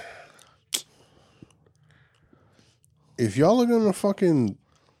just, if y'all are gonna fucking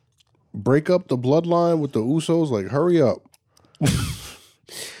break up the bloodline with the Usos. Like, hurry up.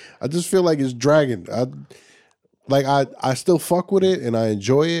 I just feel like it's dragging. I still fuck with it and I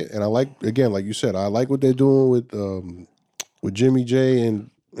enjoy it, and I like, again, like you said, I like what they're doing with Jimmy J and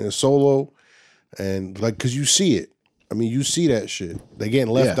Solo, and like, cause you see it. I mean, you see that shit. They're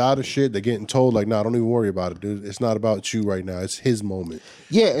getting left out of shit. They're getting told like, nah, don't even worry about it, dude. It's not about you right now. It's his moment.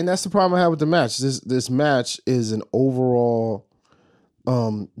 Yeah, and that's the problem I have with the match. This match is an overall.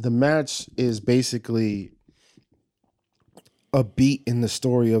 The match is basically a beat in the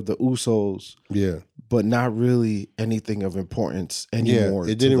story of the Usos. Yeah. But not really anything of importance anymore.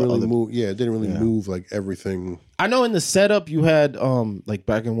 Yeah, it didn't really move. Yeah, it didn't really move like everything. I know in the setup you had like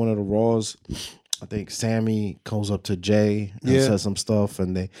back in one of the Raws, I think Sammy comes up to Jay and says some stuff,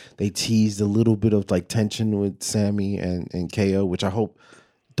 and they teased a little bit of like tension with Sammy and KO, which I hope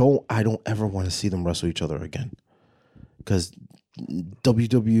I don't ever want to see them wrestle each other again, because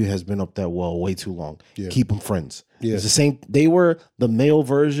WWE has been up that well way too long. Yeah. Keep them friends. Yeah. It's the same. They were the male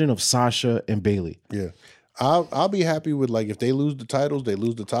version of Sasha and Bayley. Yeah. I'll be happy with, like, if they lose the titles, they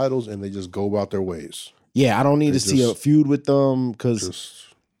lose the titles and they just go about their ways. Yeah, I don't need to see a feud with them, because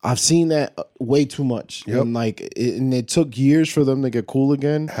I've seen that way too much. Yep. And it took years for them to get cool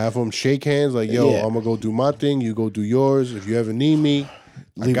again. Have them shake hands like, yo, I'm going to go do my thing. You go do yours. If you ever need me,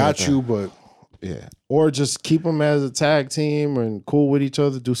 I got you, but... Yeah. Or just keep them as a tag team and cool with each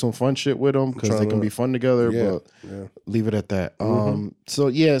other. Do some fun shit with them, because they can be fun together, but leave it at that. So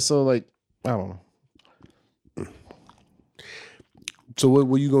like, I don't know. So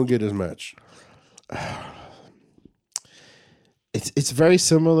what you going to get this match? It's very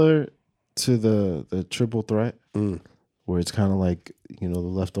similar to the triple threat, where it's kind of like, the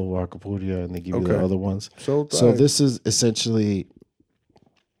leftover Acapulco, and they give you the other ones. So this is essentially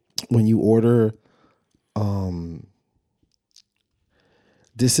when you order.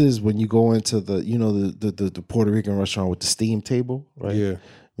 This is when you go into the Puerto Rican restaurant with the steam table, right? Yeah.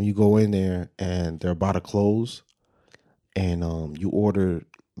 When you go in there and they're about to close, and you order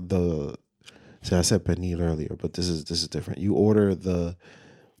the. See, I said pernil earlier, but this is different. You order the.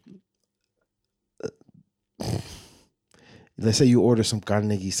 Let's say you order some carne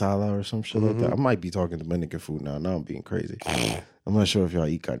guisada or some shit like that. I might be talking Dominican food now. Now I'm being crazy. I'm not sure if y'all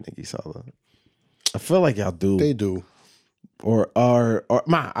eat carne guisada. I feel like y'all do. They do. Or I'll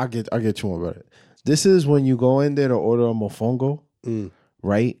get you more about it. This is when you go in there to order a mofongo,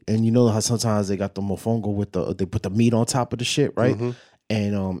 right? And you know how sometimes they got the mofongo with they put the meat on top of the shit, right?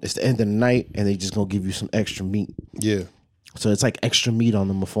 And it's the end of the night, and they just gonna give you some extra meat. Yeah. So it's like extra meat on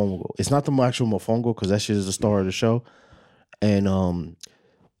the mofongo. It's not the actual mofongo, because that shit is the star of the show. And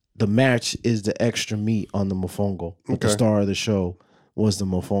the match is the extra meat on the mofongo. But the star of the show was the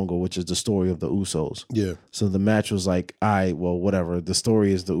mofongo, which is the story of the Usos. Yeah. So the match was like, whatever. The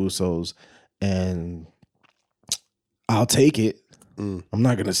story is the Usos, and I'll take it. I'm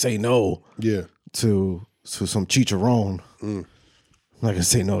not gonna say no. Yeah. To some chicharron. I'm not gonna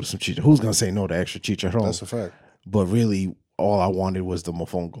say no to some chicharron. Who's gonna say no to extra chicharron? That's a fact. But really, all I wanted was the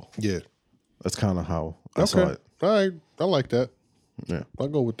mofongo. Yeah. That's kind of how I saw it. All right. I like that. Yeah. I'll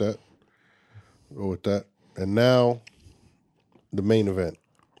go with that. And now, the main event.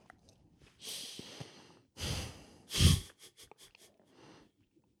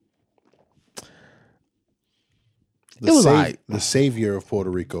 The savior of Puerto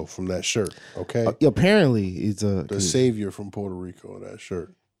Rico from that shirt. Okay. Apparently, it's the savior from Puerto Rico in that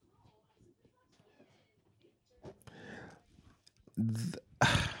shirt.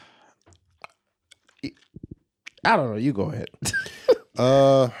 I don't know. You go ahead.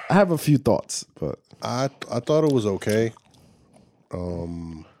 I have a few thoughts, but I thought it was okay.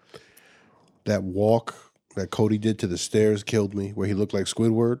 That walk that Cody did to the stairs killed me, where he looked like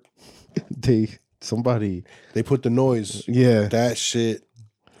Squidward. They put the noise. Yeah, that shit.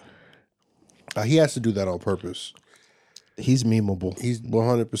 He has to do that on purpose. He's memeable. He's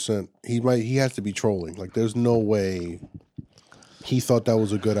 100%. He has to be trolling. Like, there's no way he thought that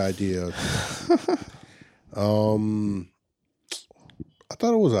was a good idea. I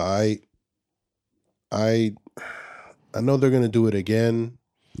thought it was alright. I know they're gonna do it again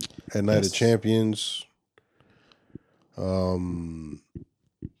at Night of Champions.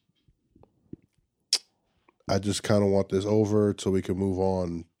 I just kind of want this over so we can move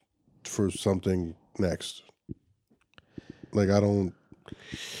on for something next. Like, I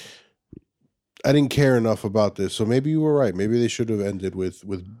didn't care enough about this, so maybe you were right. Maybe they should have ended with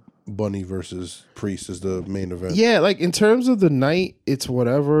Bunny versus Priest as the main event. Yeah, like in terms of the night, it's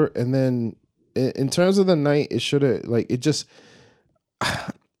whatever, and then in terms of the night, it should have it just.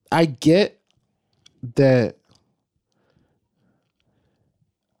 I get that.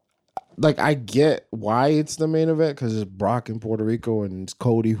 like I get why it's the main event because it's Brock in Puerto Rico and it's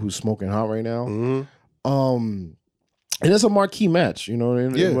Cody who's smoking hot right now. And it's a marquee match, you know,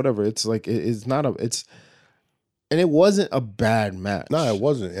 and whatever. It's like it's not a and it wasn't a bad match. No, it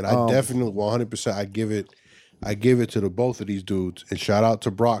wasn't. And I definitely 100% I give it to the both of these dudes. And shout out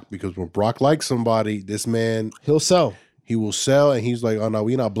to Brock because when Brock likes somebody, this man he'll sell. He will sell, and he's like, "Oh no,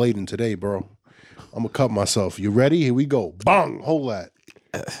 we're not blading today, bro. I'm gonna cut myself. You ready? Here we go. Bang! Hold that.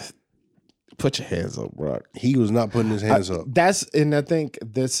 Put your hands up, Brock." He was not putting his hands up. And I think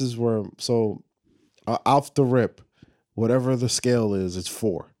this is where off the rip, whatever the scale is, it's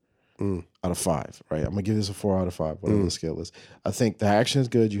 4 out of 5. Right? I'm gonna give this a 4 out of 5, whatever the scale is. I think the action is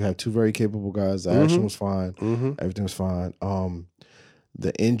good. You have 2 very capable guys. The action was fine. Everything was fine.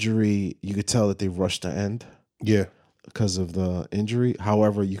 The injury, you could tell that they rushed the end. Yeah. Because of the injury.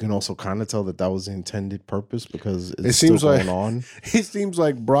 However, you can also kind of tell that was the intended purpose because it seems still like going on. It seems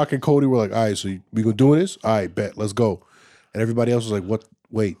like Brock and Cody were like, all right, so we gonna do this? All right, bet, let's go. And everybody else was like, what?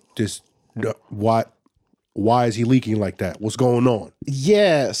 Wait, why is he leaking like that? What's going on?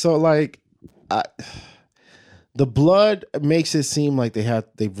 Yeah, so like, the blood makes it seem like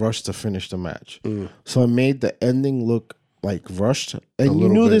they rushed to finish the match. So it made the ending look like rushed, and you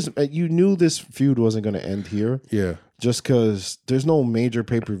knew this feud wasn't going to end here. Yeah, just because there's no major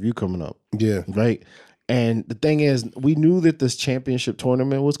pay-per-view coming up. Yeah, right. And the thing is, we knew that this championship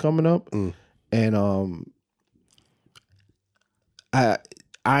tournament was coming up, and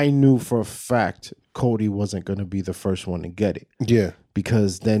I knew for a fact Cody wasn't going to be the first one to get it. Yeah,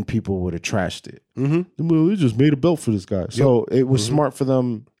 because then people would have trashed it. Well, they just made a belt for this guy, so it was smart for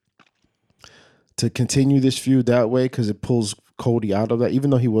them to continue this feud that way because it pulls Cody out of that, even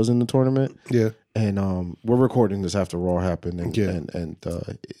though he was in the tournament. Yeah. And we're recording this after Raw happened. And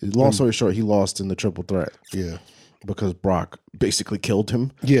long story short, he lost in the triple threat. Yeah. Because Brock basically killed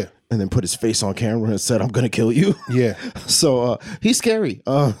him. Yeah. And then put his face on camera and said, "I'm going to kill you." Yeah. So he's scary.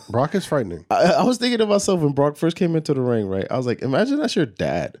 Brock is frightening. I was thinking to myself when Brock first came into the ring, right? I was like, imagine that's your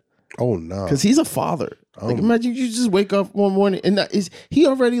dad. Oh, no. Because he's a father. Like, imagine you just wake up one morning and he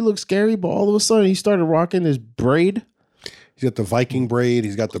already looked scary, but all of a sudden he started rocking his braid. He's got the Viking braid.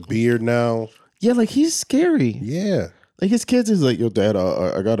 He's got the beard now. Yeah, like he's scary. Yeah. Like his kids is like, "Yo, Dad,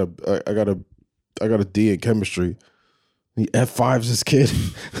 I got a D in chemistry." He F5s his kid.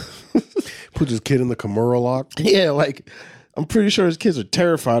 Puts his kid in the Kimura lock. Yeah, like I'm pretty sure his kids are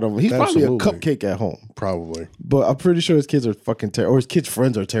terrified of him. He's probably a cupcake at home. Probably. But I'm pretty sure his kids are fucking or his kids'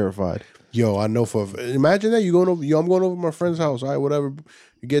 friends are terrified. Yo, I know imagine that I'm going over to my friend's house. All right, whatever.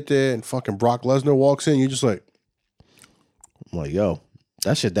 You get there and fucking Brock Lesnar walks in. You're just like, I'm like, yo,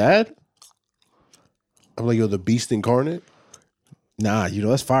 that's your dad? I'm like, yo, the beast incarnate? Nah,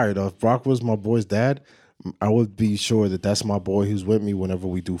 that's fire though. If Brock was my boy's dad, I would be sure that that's my boy who's with me whenever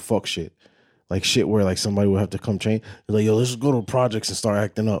we do fuck shit. Like shit where like somebody would have to come change. Like, yo, let's just go to projects and start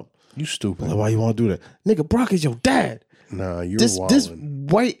acting up. You stupid. Like, why you want to do that? Nigga, Brock is your dad. Nah, you're this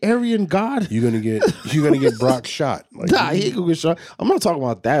white Aryan god. You're gonna get Brock shot. Like, nah, he ain't gonna get shot. I'm not talking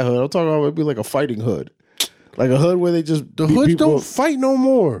about that hood. I'm talking about it'd be like a fighting hood. Like a hood where they just the hoods don't fight no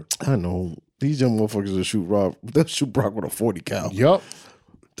more. I know. These young motherfuckers will shoot Brock with a 40 cal. Yup.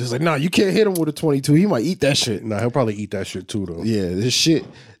 There's like, nah, you can't hit him with a 22. He might eat that shit. Nah, he'll probably eat that shit too though. Yeah, the shit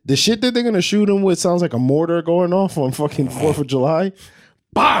that they're gonna shoot him with sounds like a mortar going off on fucking 4th of July.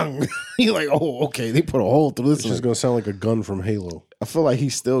 Bang! You're like, oh, okay, they put a hole through this. It's just gonna sound like a gun from Halo. I feel like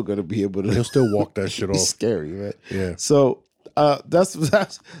he's still gonna be able to. He'll still walk that shit off. It's scary, man. Yeah. So that's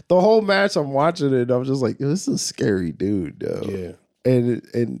the whole match. I'm watching it. And I'm just like, this is a scary dude, though. Yeah.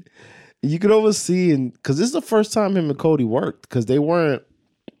 And you could almost see, because this is the first time him and Cody worked, because they weren't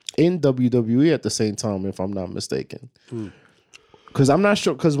in WWE at the same time, if I'm not mistaken. Because I'm not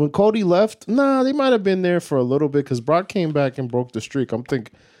sure. Because when Cody left, they might have been there for a little bit. Because Brock came back and broke the streak. I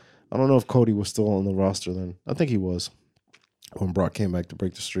don't know if Cody was still on the roster then. I think he was when Brock came back to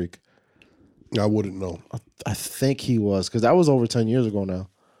break the streak. I wouldn't know. I think he was, because that was over 10 years ago now.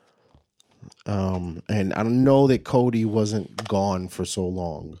 And I don't know that Cody wasn't gone for so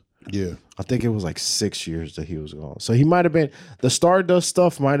long. Yeah. I think it was like 6 years that he was gone. So he might have been, the Stardust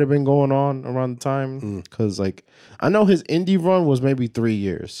stuff might have been going on around the time. Because like, I know his indie run was maybe 3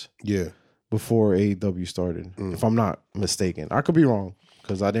 years. Yeah. Before AEW started, if I'm not mistaken. I could be wrong,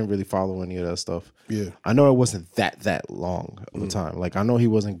 because I didn't really follow any of that stuff. Yeah. I know it wasn't that long of a time. Like, I know he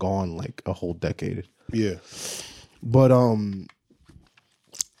wasn't gone like a whole decade. Yeah. But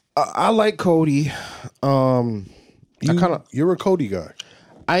I like Cody. You're a Cody guy.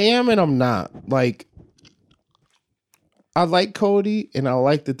 I am and I'm not. Like, I like Cody, and I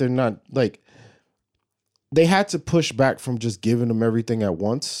like that they're not, like, they had to push back from just giving him everything at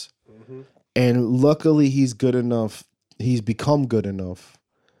once. And luckily he's good enough. He's become good enough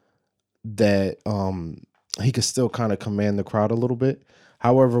that he could still kind of command the crowd a little bit.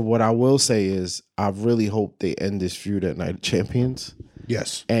 However, what I will say is I really hope they end this feud at Night of Champions.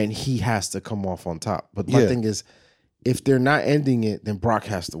 Yes. And he has to come off on top. But my thing is, if they're not ending it, then Brock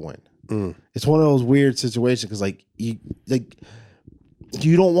has to win. It's one of those weird situations because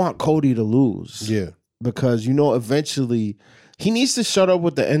you don't want Cody to lose. Yeah. Because eventually he needs to shut up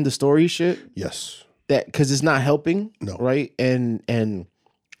with the end of story shit. Yes. That because it's not helping. No. Right? And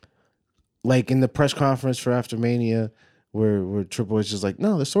like in the press conference for After Mania, where Triple H is like,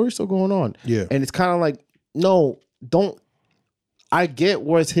 no, the story's still going on. Yeah. And it's kind of like, no, don't. I get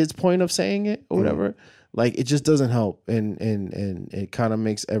what's his point of saying it or whatever. Like it just doesn't help, and it kind of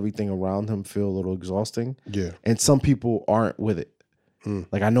makes everything around him feel a little exhausting. Yeah. And some people aren't with it.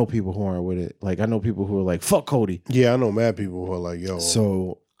 Like I know people who aren't with it. Like I know people who are like, fuck Cody. Yeah, I know mad people who are like, yo.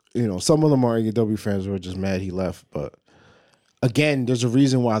 So some of them are AEW fans who are just mad he left, but again, there's a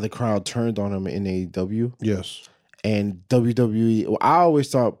reason why the crowd turned on him in AEW. Yes. And WWE, well, I always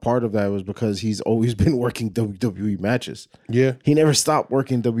thought part of that was because he's always been working WWE matches. Yeah. He never stopped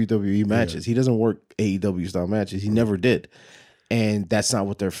working WWE matches. He doesn't work AEW style matches. He never did. And that's not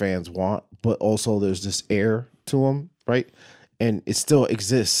what their fans want. But also there's this air to him, right? And it still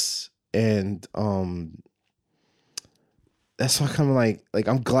exists. And that's why I'm like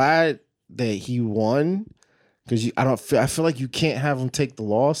I'm glad that he won. Because I feel like you can't have him take the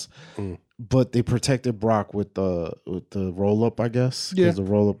loss. But they protected Brock with the roll up, I guess. Yeah, because the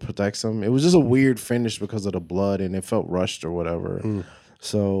roll up protects him. It was just a weird finish because of the blood, and it felt rushed or whatever.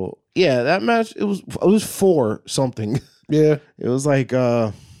 So yeah, that match it was 4 something. Yeah, it was like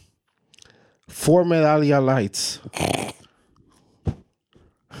 4 medalla lights.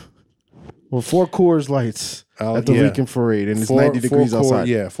 Well, 4 Coors lights at the Rican Parade, and it's 90 degrees outside.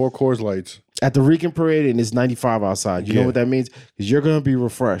 Yeah, 4 Coors Lights. At the Rican Parade, and it's 95 outside. You know what that means? Because you're going to be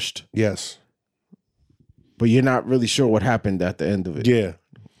refreshed. Yes. But you're not really sure what happened at the end of it. Yeah.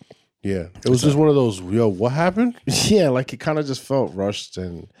 Yeah. It was just one of those, yo, what happened? Yeah, like it kind of just felt rushed,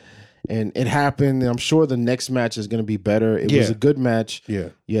 and it happened. I'm sure the next match is going to be better. It was a good match. Yeah.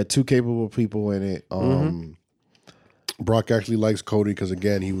 You had 2 capable people in it. Brock actually likes Cody because,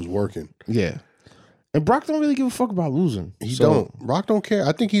 again, he was working. Yeah. And Brock don't really give a fuck about losing. He don't. Brock don't care.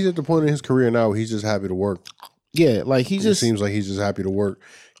 I think he's at the point in his career now where he's just happy to work. Yeah, like It seems like he's just happy to work.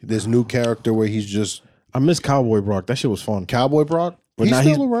 This new character where he's just... I miss Cowboy Brock. That shit was fun. Cowboy Brock? But he's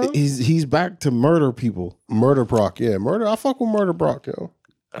still around. He's back to murder people. Murder Brock, yeah. Murder. I fuck with Murder Brock, yo.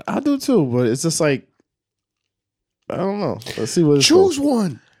 I do too, but it's just like, I don't know. Let's see where this Choose goes.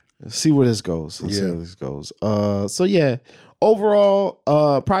 one. Let's see where this goes. See where this goes. So yeah. Overall,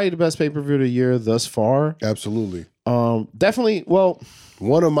 probably the best pay-per-view of the year thus far. Absolutely. Definitely, well...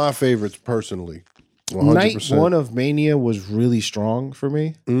 One of my favorites, personally. 100%. Night 1 of Mania was really strong for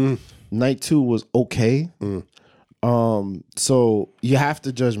me. Night 2 was okay. So you have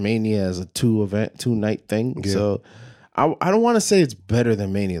to judge Mania as a 2-night thing. Yeah. So I don't want to say it's better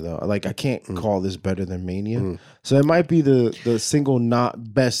than Mania, though. Like, I can't call this better than Mania. So it might be the single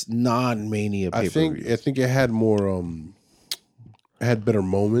best non-Mania pay-per-view. I think it had more... had better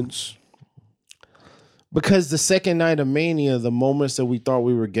moments. Because the second night of Mania, the moments that we thought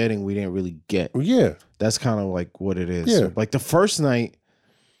we were getting, we didn't really get. Yeah. That's kind of like what it is. Yeah. So, like the first night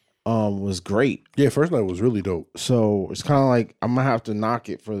was great. Yeah, first night was really dope. So it's kind of like I'm going to have to knock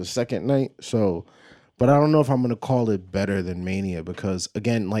it for the second night. So, but I don't know if I'm going to call it better than Mania because,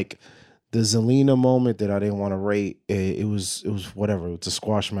 again, like the Zelina moment that I didn't want to rate, it was whatever. It was a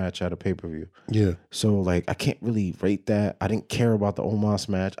squash match at a pay-per-view. Yeah. So, like, I can't really rate that. I didn't care about the Omos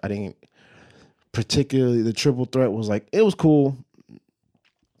match. I didn't, particularly the triple threat was like, it was cool.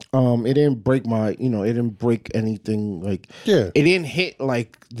 It didn't break it didn't break anything. Like, it didn't hit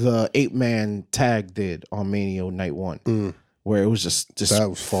like the 8-man tag did on Mania Night 1, where it was just that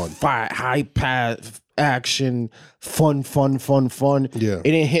was fun. Fight, high path action, fun. Yeah, it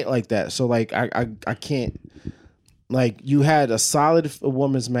didn't hit like that. So like, I can't. Like, you had a solid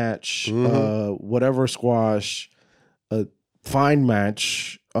women's match, whatever squash, a fine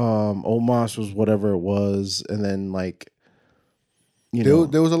match. Omos was whatever it was, and then like,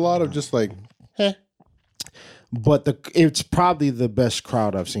 there was a lot of just like, But it's probably the best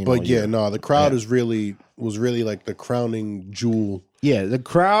crowd I've seen. But the crowd was really like the crowning jewel. Yeah, the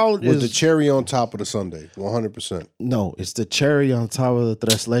crowd was the cherry on top of the sundae, 100%. No, it's the cherry on top of the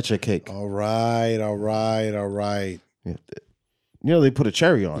tres leche cake. All right. Yeah. They put a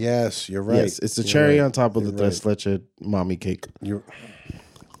cherry on. Yes, you're right. Yes, it's the cherry on top of the tres leche mommy cake.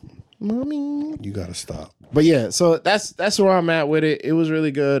 Mommy. You gotta stop. But yeah, so that's where I'm at with it. It was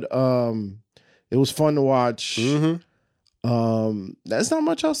really good. It was fun to watch. That's not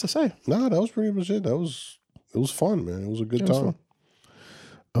much else to say. Nah, that was pretty much it. It was fun, man. It was a good time.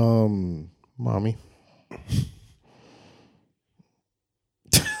 Mommy.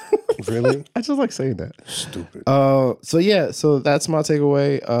 Really? I just like saying that. Stupid. So that's my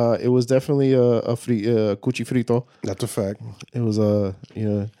takeaway. It was definitely a cuchi frito. That's a fact. It was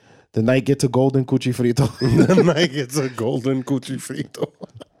the night gets a golden cuchi frito. The night gets a golden cuchi frito.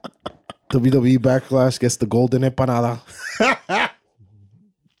 WWE Backlash gets the golden empanada.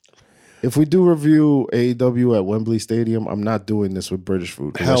 If we do review AEW at Wembley Stadium, I'm not doing this with British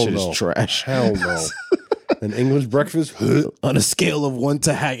food. Hell that shit no. is trash. Hell no. An English breakfast? On a scale of 1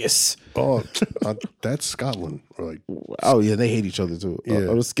 to haggis. Oh, that's Scotland. Like, oh, yeah, they hate each other too. Yeah.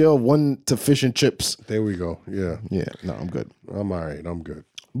 On a scale of 1 to fish and chips. There we go. Yeah. Yeah, no, I'm good. I'm all right. I'm good.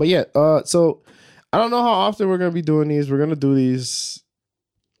 But yeah, so I don't know how often we're going to be doing these. We're going to do these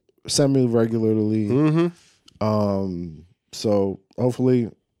semi-regularly. So hopefully,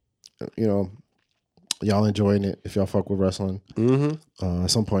 y'all enjoying it if y'all fuck with wrestling.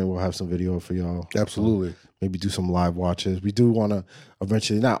 At some point, we'll have some video for y'all. Absolutely. Maybe do some live watches. We do want to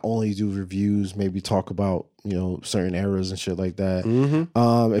eventually not only do reviews, maybe talk about, certain eras and shit like that.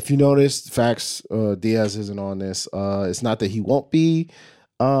 If you noticed, facts, Diaz isn't on this. It's not that he won't be,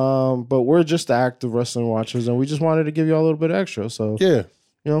 but we're just the active wrestling watchers, and we just wanted to give y'all a little bit extra. So yeah.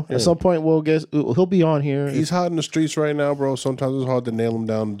 At some point he'll be on here. He's hot in the streets right now, bro. Sometimes it's hard to nail him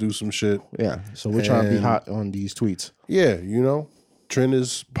down and do some shit. Yeah. So we're trying to be hot on these tweets. Yeah, Trend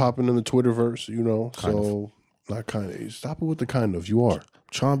is popping in the Twitterverse, so not kind of. Stop it with the kind of. You are.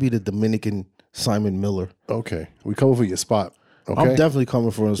 Trying to be the Dominican Simon Miller. Okay. We coming for your spot. Okay. I'm definitely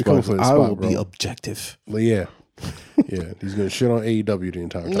coming for his spot. I will be objective. But yeah. Yeah. He's going to shit on AEW the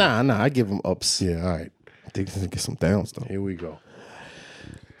entire time. Nah. I give him ups. Yeah, all right. I think he's going to get some downs, though. Here we go.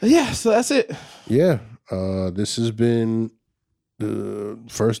 Yeah, so that's it. Yeah. This has been the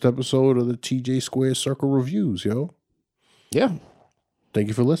first episode of the TJsquared Circle Reviews, yo. Yeah. Thank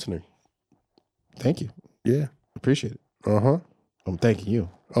you for listening. Thank you. Yeah. Appreciate it. I'm thanking you.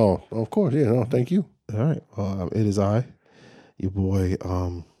 Oh, of course. Yeah, no, thank you. All right. It is I, your boy,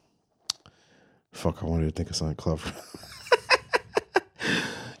 I wanted to think of something clever.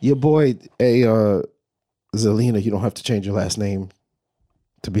 Your boy, Zelina, you don't have to change your last name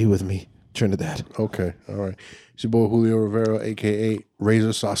to be with me, Trinidad. Okay, all right. It's your boy Julio Rivera, a.k.a. Razor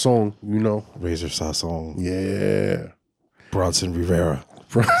Sasson, Razor Sasson. Yeah. Bronson Rivera.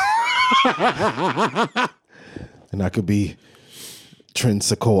 And I could be Trin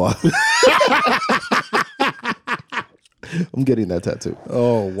Sakoa. I'm getting that tattoo.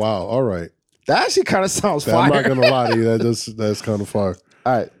 Oh, wow. All right. That actually kind of sounds fire. I'm not going to lie to you. That's kind of fire.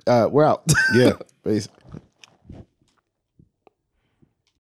 All right. We're out. Yeah. Peace.